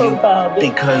better about it.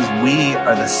 Because we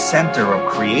are the center of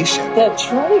creation.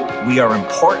 That's right. We are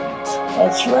important.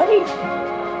 That's right.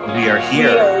 We are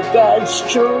here. We are God's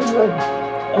children.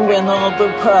 And when all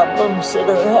the problems that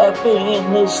are happening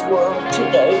in this world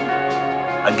today.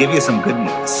 I'll give you some good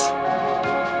news.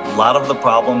 A lot of the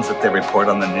problems that they report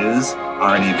on the news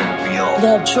aren't even real.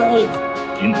 That's right.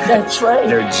 That's right.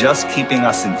 They're just keeping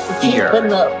us in fear.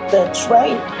 Keeping up. That's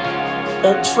right.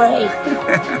 That's right.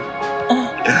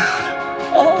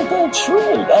 Oh, that's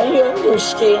right. I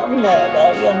understand that.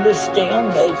 I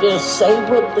understand. They just say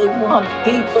what they want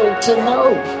people to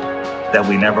know. That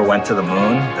we never went to the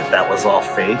moon? That was all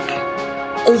fake?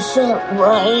 Is that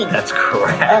right? That's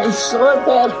correct. I saw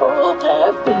that all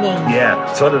happening.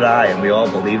 Yeah, so did I, and we all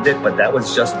believed it, but that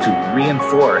was just to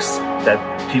reinforce that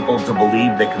people to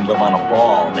believe they can live on a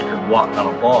ball, they can walk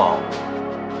on a ball.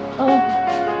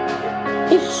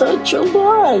 It's such a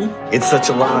lie. It's such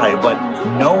a lie, but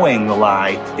knowing the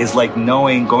lie is like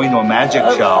going to a magic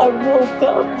show. I woke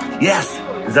up. Yes.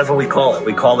 That's what we call it.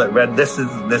 We call it red. This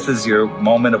is your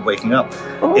moment of waking up.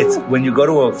 Oh. It's when you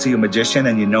go to see a magician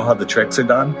and you know how the tricks are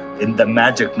done, and the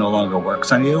magic no longer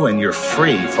works on you, and you're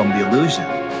free from the illusion.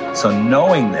 So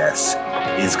knowing this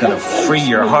is going to free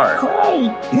your heart. Cry.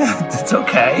 Yeah, it's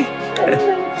okay. It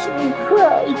makes me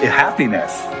cry.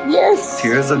 Happiness. Yes.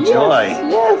 Tears of joy.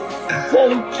 Yes.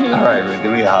 Thank you. All right, Ruth,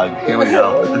 give me a hug. Here we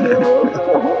go.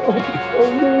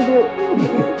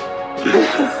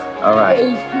 All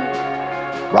right.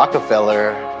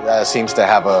 Rockefeller seems to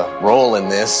have a role in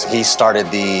this. He started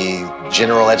the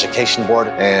General Education Board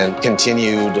and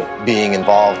continued being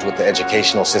involved with the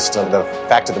educational system. The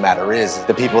fact of the matter is,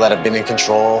 the people that have been in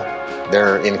control,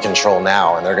 they're in control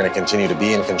now, and they're going to continue to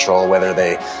be in control, whether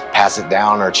they pass it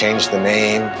down or change the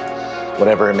name,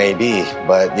 whatever it may be.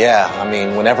 But yeah, I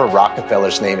mean, whenever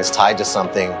Rockefeller's name is tied to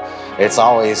something, it's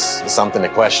always something to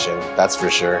question, that's for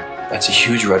sure. That's a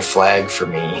huge red flag for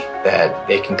me, that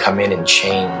they can come in and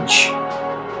change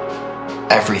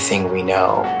everything we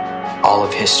know, all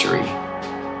of history,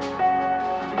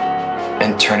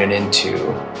 and turn it into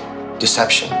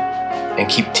deception, and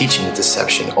keep teaching the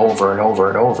deception over and over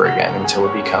and over again until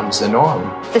it becomes the norm.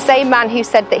 The same man who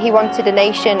said that he wanted a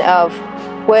nation of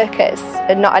workers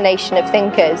and not a nation of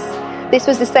thinkers. This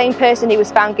was the same person who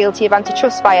was found guilty of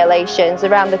antitrust violations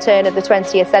around the turn of the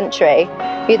 20th century,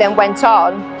 who then went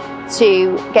on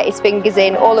to get his fingers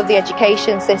in all of the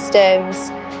education systems,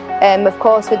 of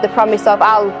course with the promise of,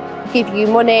 I'll give you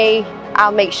money,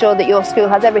 I'll make sure that your school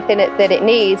has everything that it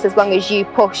needs as long as you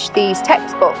push these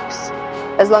textbooks,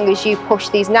 as long as you push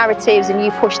these narratives and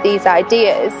you push these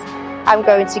ideas. I'm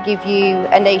going to give you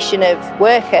a nation of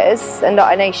workers and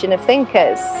not a nation of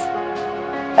thinkers.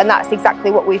 And that's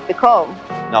exactly what we've become.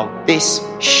 Now, this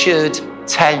should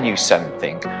tell you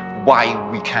something, why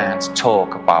we can't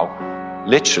talk about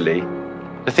literally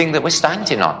the thing that we're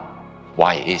standing on.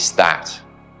 Why is that?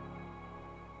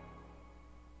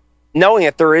 Knowing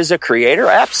that there is a creator,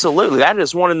 absolutely. That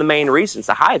is one of the main reasons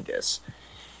to hide this.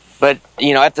 But,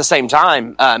 at the same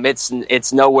time,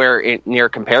 it's nowhere near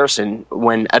comparison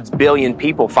when 1 billion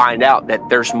people find out that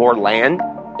there's more land.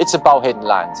 It's about hidden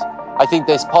land. I think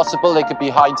there's possible they could be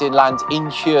hiding land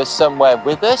in here somewhere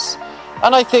with us.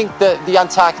 And I think that the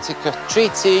Antarctica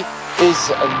Treaty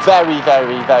is very,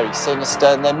 very, very sinister,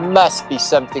 and there must be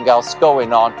something else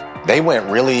going on. They went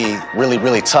really, really,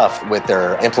 really tough with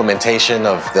their implementation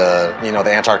of the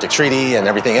Antarctic Treaty and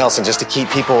everything else, and just to keep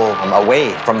people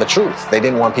away from the truth. They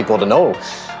didn't want people to know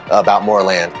about more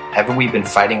land. Haven't we been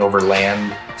fighting over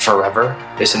land forever?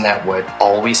 Isn't that what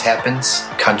always happens?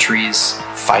 Countries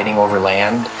fighting over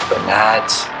land, but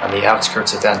not on the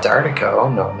outskirts of Antarctica. Oh,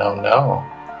 no.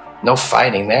 No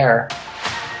fighting there.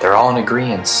 They're all in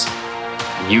agreement.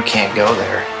 You can't go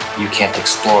there. You can't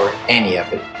explore any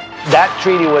of it. That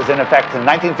treaty was in effect in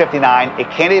 1959. It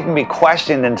can't even be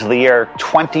questioned until the year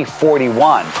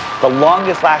 2041. The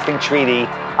longest lasting treaty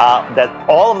that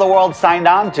all of the world signed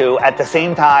on to at the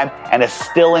same time and is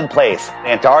still in place.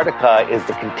 Antarctica is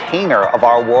the container of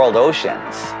our world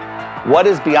oceans. What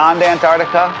is beyond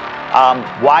Antarctica?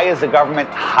 Why is the government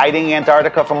hiding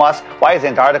Antarctica from us? Why is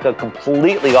Antarctica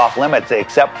completely off limits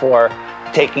except for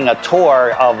taking a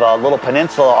tour of a little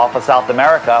peninsula off of South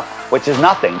America, which is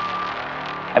nothing?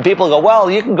 And people go,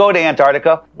 well, you can go to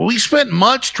Antarctica. We spent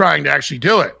months trying to actually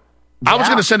do it. Yeah. I was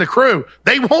going to send a crew.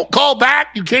 They won't call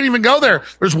back. You can't even go there.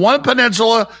 There's one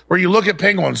peninsula where you look at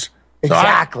penguins.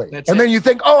 Exactly. And then you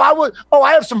think,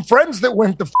 I have some friends that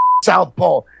went to South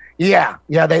Pole. Yeah,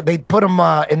 they put them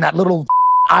in that little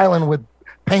island with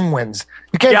penguins.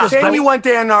 You can't just saying you went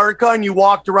to Antarctica and you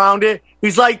walked around it.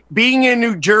 He's like being in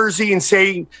New Jersey and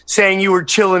saying you were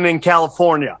chilling in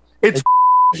California. It's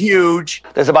huge.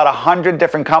 There's about 100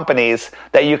 different companies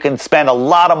that you can spend a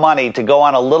lot of money to go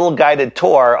on a little guided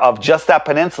tour of just that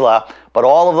peninsula, but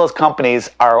all of those companies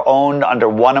are owned under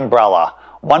one umbrella.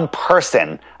 One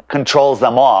person controls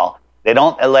them all. They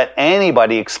don't let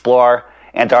anybody explore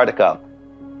Antarctica.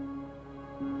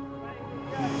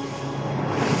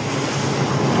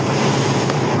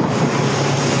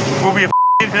 We'll be a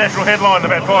international headline in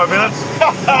about 5 minutes.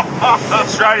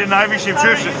 Australian Navy ship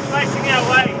shoots it. Facing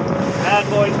our way. Bad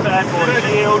boys.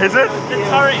 Yield. Is it? The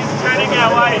turret is turning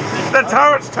our way. The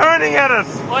turret's turning at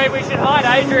us. Boy, we should hide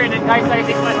Adrian in case they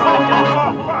think we're trying to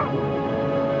kill him.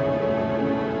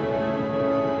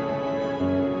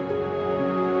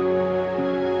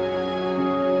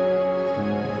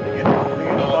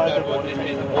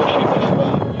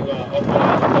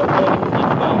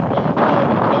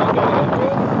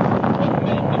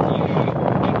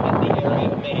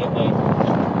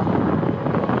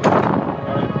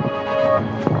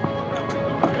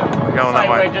 Going that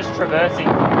way. We're just traversing.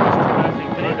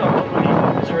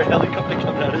 Is there a helicopter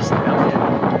coming at us now?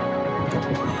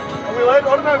 Are we late? I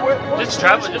don't know. Just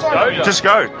travel. Just go. Just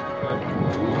go. You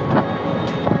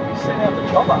sent out the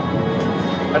chopper.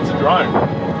 That's a drone.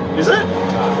 Is it?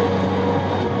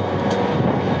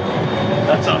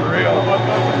 That's unreal.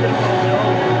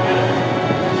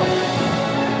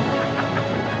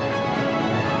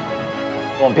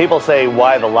 When people say,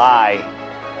 why the lie?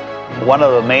 One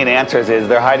of the main answers is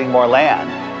they're hiding more land.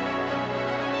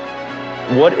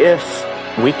 What if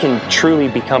we can truly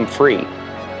become free?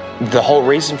 The whole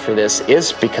reason for this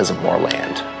is because of more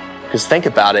land. Because think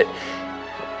about it.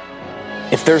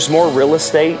 If there's more real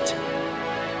estate,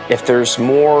 if there's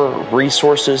more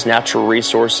resources, natural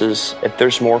resources, if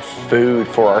there's more food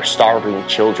for our starving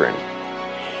children,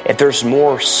 if there's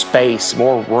more space,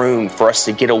 more room for us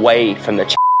to get away from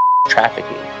the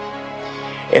trafficking,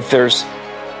 if there's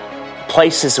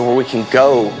places where we can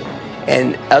go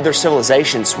and other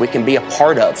civilizations we can be a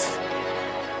part of,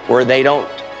 where they don't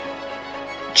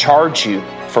charge you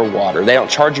for water, they don't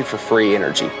charge you for free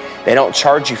energy, they don't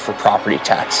charge you for property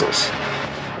taxes.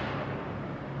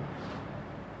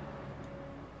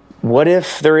 What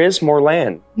if there is more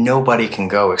land? Nobody can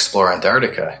go explore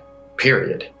Antarctica,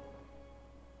 period.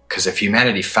 Because if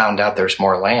humanity found out there's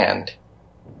more land,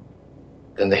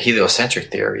 then the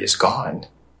heliocentric theory is gone.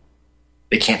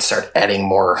 They can't start adding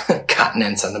more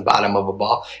continents on the bottom of a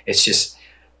ball. It's just,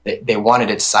 they wanted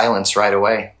it silenced right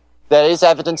away. There is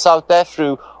evidence out there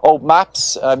through old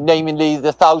maps, namely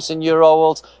the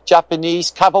 1,000-year-old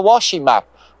Japanese Kawabashi map,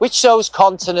 which shows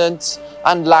continents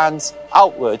and lands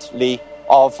outwardly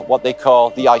of what they call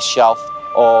the ice shelf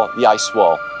or the ice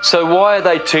wall. So why are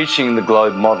they teaching the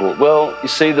globe model? Well, you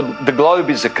see, the globe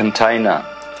is a container,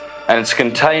 and it's a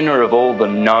container of all the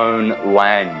known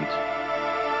land.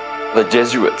 The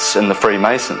Jesuits and the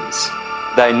Freemasons,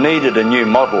 they needed a new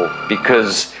model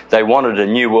because they wanted a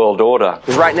new world order.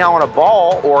 Because right now on a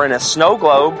ball or in a snow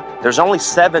globe, there's only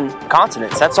 7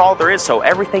 continents. That's all there is. So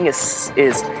everything is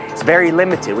very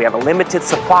limited. We have a limited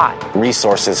supply.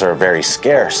 Resources are very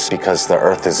scarce because the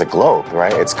Earth is a globe,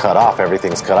 right? It's cut off.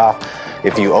 Everything's cut off.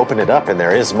 If you open it up and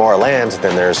there is more land,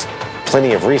 then there's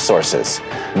plenty of resources.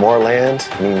 More land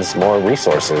means more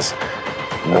resources.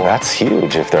 Well, that's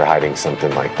huge if they're hiding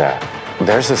something like that.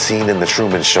 There's a scene in The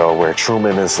Truman Show where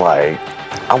Truman is like,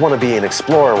 I want to be an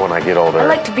explorer when I get older. I'd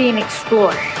like to be an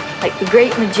explorer, like the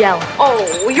Great Magellan.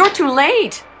 Oh, you're too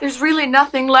late. There's really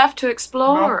nothing left to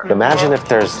explore. Imagine if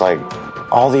there's like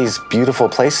all these beautiful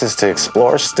places to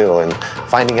explore still, and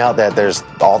finding out that there's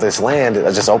all this land,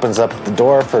 it just opens up the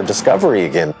door for discovery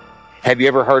again. Have you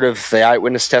ever heard of the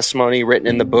eyewitness testimony written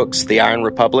in the books The Iron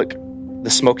Republic, The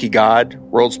Smoky God,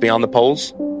 Worlds Beyond the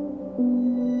Poles?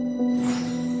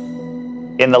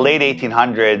 In the late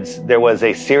 1800s, there was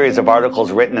a series of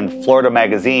articles written in Florida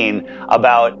Magazine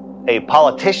about a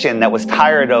politician that was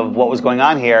tired of what was going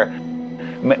on here,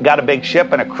 got a big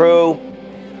ship and a crew,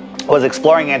 was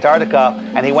exploring Antarctica,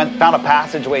 and he found a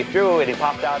passageway through, and he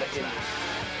popped out.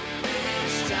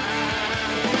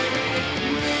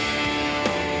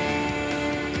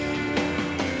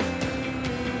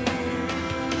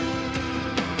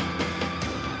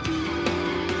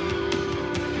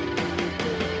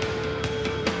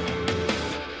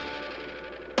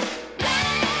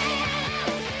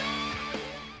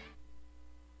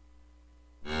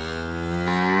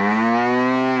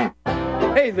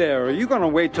 Hey there, are you going to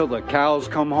wait till the cows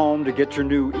come home to get your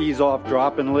new ease-off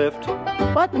drop-and lift?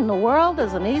 What in the world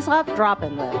is an ease-off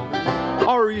drop-and lift?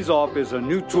 Our ease-off is a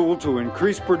new tool to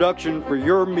increase production for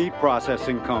your meat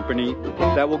processing company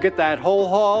that will get that whole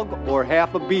hog or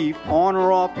half a beef on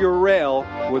or off your rail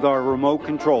with our remote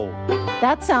control.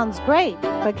 That sounds great,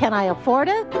 but can I afford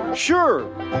it?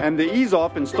 Sure, and the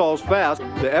ease-off installs fast.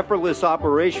 The effortless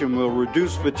operation will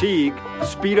reduce fatigue,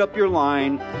 speed up your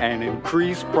line, and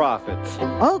increase profits.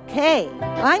 Okay,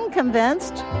 I'm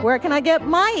convinced. Where can I get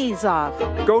my ease-off?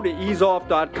 Go to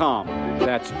easeoff.com.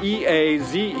 That's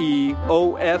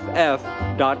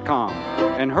EAZEOFF.com.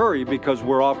 And hurry, because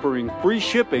we're offering free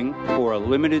shipping for a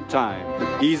limited time.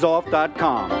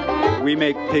 Easeoff.com. We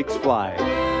make pigs fly.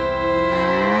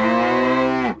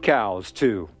 Cows,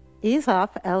 too.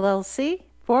 EaseOff, LLC,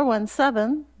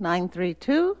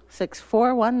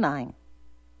 417-932-6419.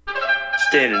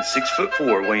 Standing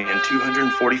 6'4", weighing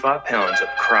 245 pounds of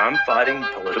crime-fighting,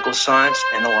 political science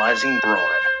analyzing brawn.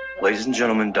 Ladies and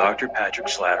gentlemen, Dr. Patrick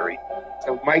Slattery.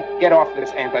 So, Mike, get off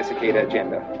this anti-cicada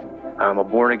agenda. I'm a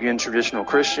born-again traditional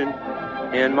Christian,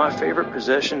 and my favorite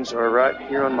possessions are right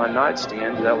here on my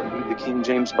nightstand. That would be the King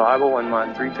James Bible and my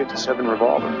 .357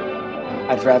 revolver.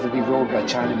 I'd rather be ruled by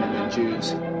Chinamen than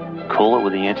Jews. Cool it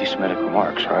with the anti-Semitic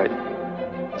remarks, right?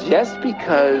 Just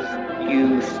because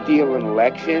you steal an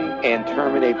election and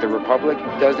terminate the Republic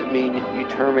doesn't mean you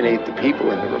terminate the people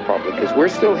in the Republic, because we're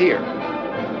still here.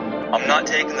 I'm not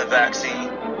taking the vaccine.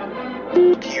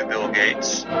 Fuck you, Bill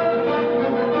Gates.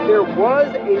 There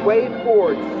was a way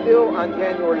forward still on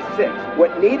January 6th.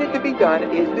 What needed to be done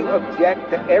is to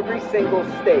object to every single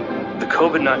state. The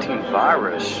COVID-19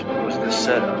 virus was the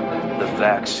setup. The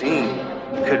vaccine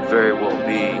could very well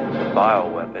be the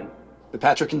bioweapon. The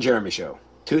Patrick and Jeremy Show,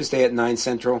 Tuesday at 9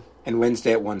 Central and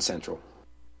Wednesday at 1 Central.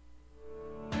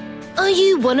 Are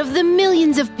you one of the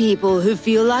millions of people who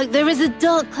feel like there is a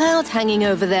dark cloud hanging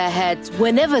over their heads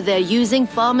whenever they're using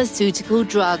pharmaceutical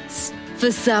drugs?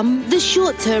 For some, the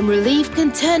short-term relief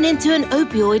can turn into an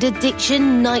opioid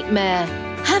addiction nightmare.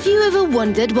 Have you ever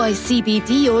wondered why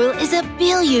CBD oil is a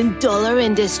billion-dollar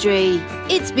industry?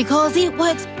 It's because it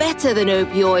works better than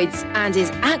opioids and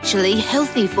is actually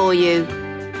healthy for you.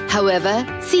 However,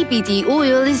 CBD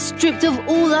oil is stripped of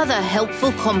all other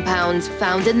helpful compounds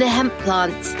found in the hemp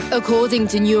plant. According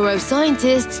to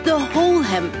neuroscientists, the whole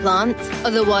hemp plant,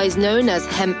 otherwise known as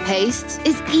hemp paste,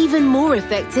 is even more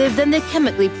effective than the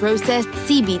chemically processed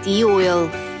CBD oil.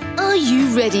 Are you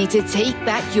ready to take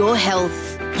back your health?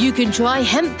 You can try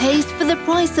hemp paste for the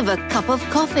price of a cup of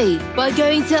coffee by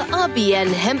going to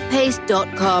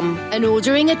rbnhemppaste.com and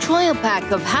ordering a trial pack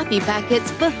of Happy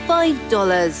Packets for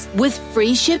 $5 with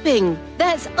free shipping.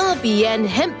 That's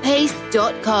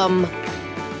rbnhemppaste.com.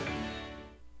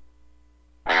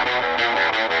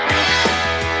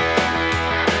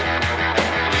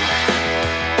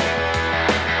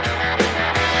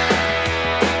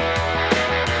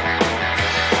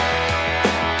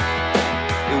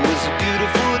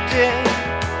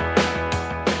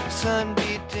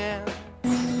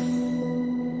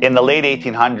 In the late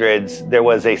 1800s, there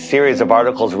was a series of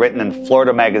articles written in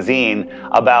Florida Magazine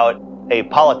about a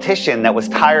politician that was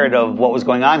tired of what was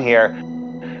going on here,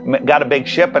 got a big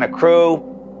ship and a crew,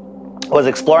 was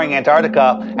exploring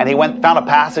Antarctica, and he found a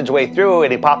passageway through,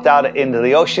 and he popped out into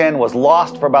the ocean, was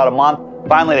lost for about a month.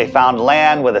 Finally, they found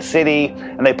land with a city,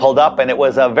 and they pulled up, and it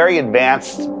was a very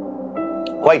advanced,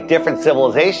 quite different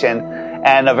civilization,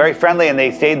 and very friendly, and they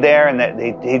stayed there, and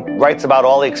he writes about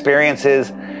all the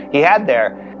experiences he had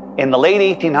there. In the late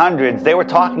 1800s, they were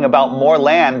talking about more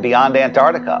land beyond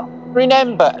Antarctica.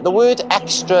 Remember, the word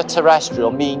extraterrestrial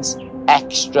means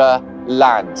extra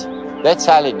land. They're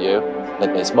telling you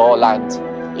that there's more land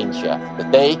in here,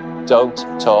 that they don't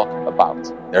talk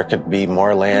about. There could be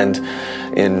more land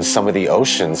in some of the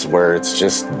oceans where it's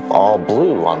just all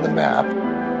blue on the map.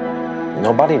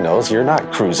 Nobody knows. You're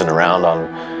not cruising around on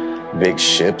big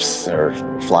ships or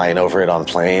flying over it on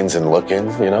planes and looking,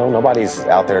 Nobody's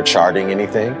out there charting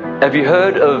anything. Have you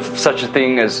heard of such a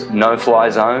thing as no-fly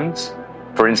zones?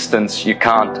 For instance, you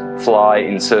can't fly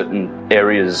in certain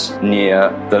areas near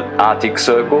the Arctic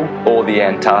Circle or the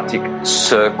Antarctic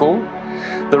Circle.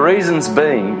 The reasons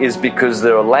being is because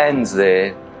there are lands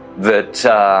there that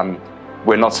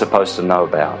we're not supposed to know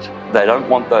about. They don't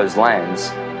want those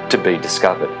lands to be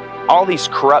discovered. All these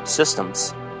corrupt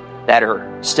systems that are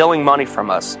stealing money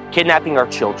from us, kidnapping our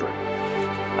children,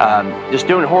 just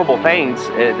doing horrible things,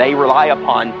 they rely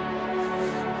upon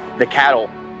the cattle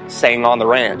staying on the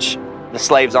ranch, the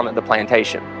slaves on the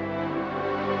plantation.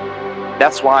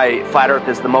 That's why Flat Earth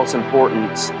is the most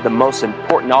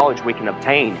important knowledge we can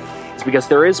obtain, is because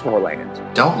there is more land.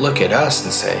 Don't look at us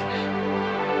and say,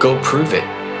 go prove it.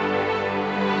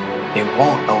 It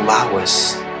won't allow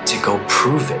us to go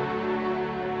prove it.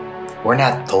 We're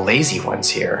not the lazy ones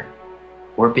here.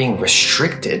 We're being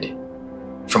restricted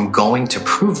from going to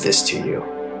prove this to you.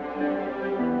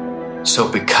 So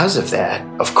because of that,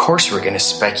 of course we're going to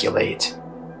speculate.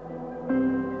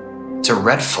 It's a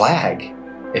red flag.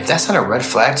 If that's not a red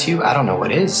flag to you, I don't know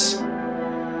what is.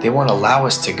 They won't allow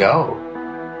us to go.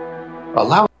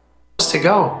 Allow us to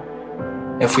go.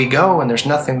 If we go and there's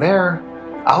nothing there,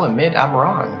 I'll admit I'm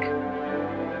wrong.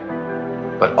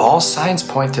 But all signs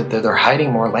point to that they're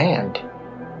hiding more land.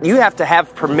 You have to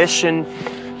have permission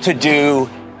to do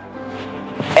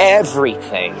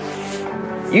everything.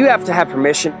 You have to have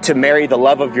permission to marry the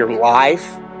love of your life.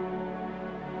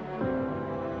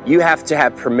 You have to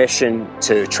have permission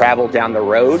to travel down the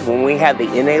road when we have the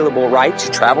inalienable right to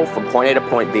travel from point A to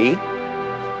point B.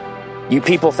 You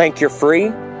people think you're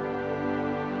free?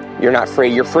 You're not free.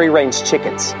 You're free-range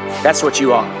chickens. That's what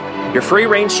you are. You're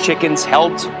free-range chickens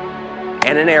held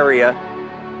in an area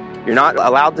you're not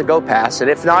allowed to go past, and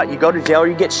if not, you go to jail or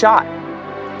you get shot.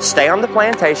 Stay on the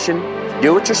plantation,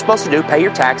 do what you're supposed to do, pay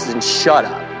your taxes, and shut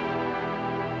up.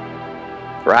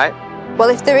 Right? Well,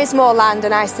 if there is more land,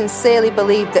 and I sincerely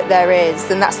believe that there is,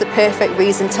 then that's the perfect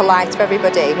reason to lie to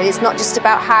everybody. And it's not just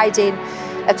about hiding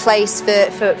a place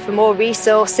for more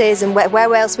resources and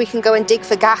where else we can go and dig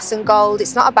for gas and gold.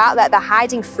 It's not about that. They're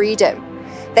hiding freedom.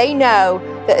 They know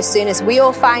that as soon as we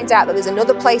all find out that there's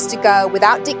another place to go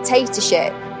without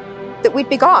dictatorship, that we'd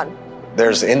be gone.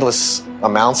 There's endless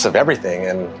amounts of everything,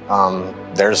 and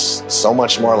there's so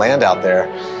much more land out there,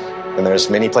 and there's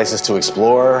many places to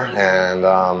explore,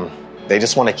 and they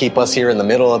just want to keep us here in the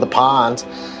middle of the pond,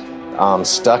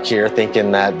 stuck here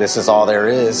thinking that this is all there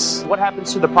is. What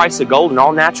happens to the price of gold and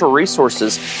all natural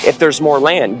resources if there's more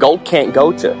land? Gold can't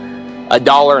go to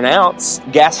 $1 an ounce.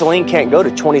 Gasoline can't go to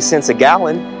 20 cents a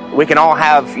gallon. We can all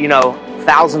have,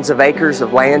 thousands of acres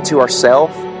of land to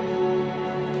ourselves.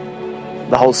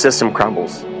 The whole system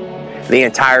crumbles. The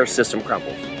entire system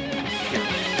crumbles.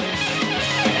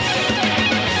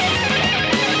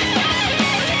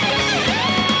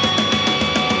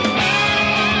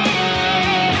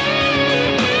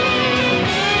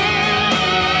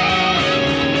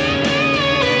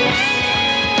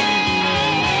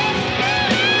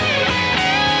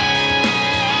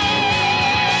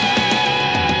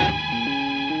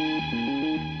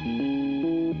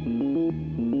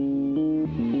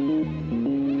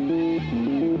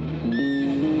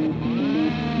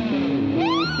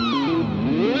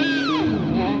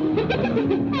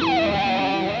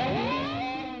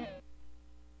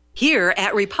 Here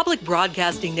at Republic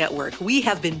Broadcasting Network, we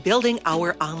have been building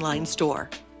our online store.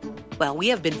 Well, we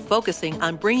have been focusing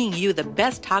on bringing you the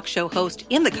best talk show host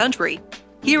in the country.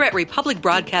 Here at Republic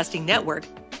Broadcasting Network,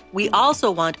 we also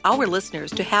want our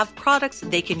listeners to have products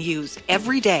they can use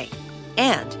every day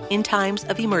and in times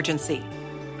of emergency.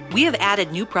 We have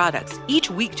added new products each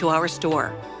week to our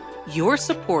store. Your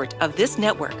support of this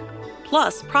network,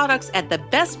 plus products at the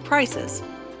best prices,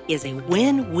 is a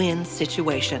win-win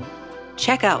situation.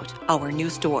 Check out our new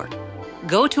store.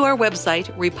 Go to our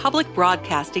website,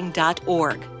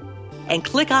 republicbroadcasting.org, and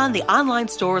click on the online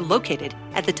store located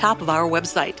at the top of our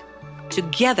website.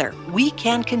 Together, we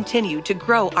can continue to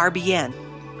grow RBN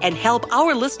and help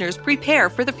our listeners prepare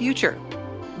for the future.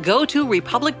 Go to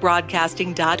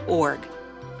republicbroadcasting.org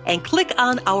and click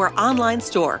on our online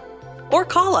store or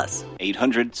call us.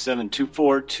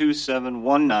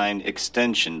 800-724-2719,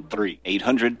 extension 3.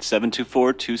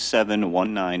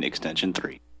 800-724-2719, extension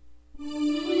 3.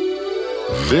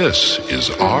 This is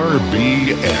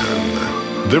RBN,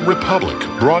 the Republic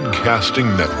Broadcasting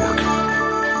Network.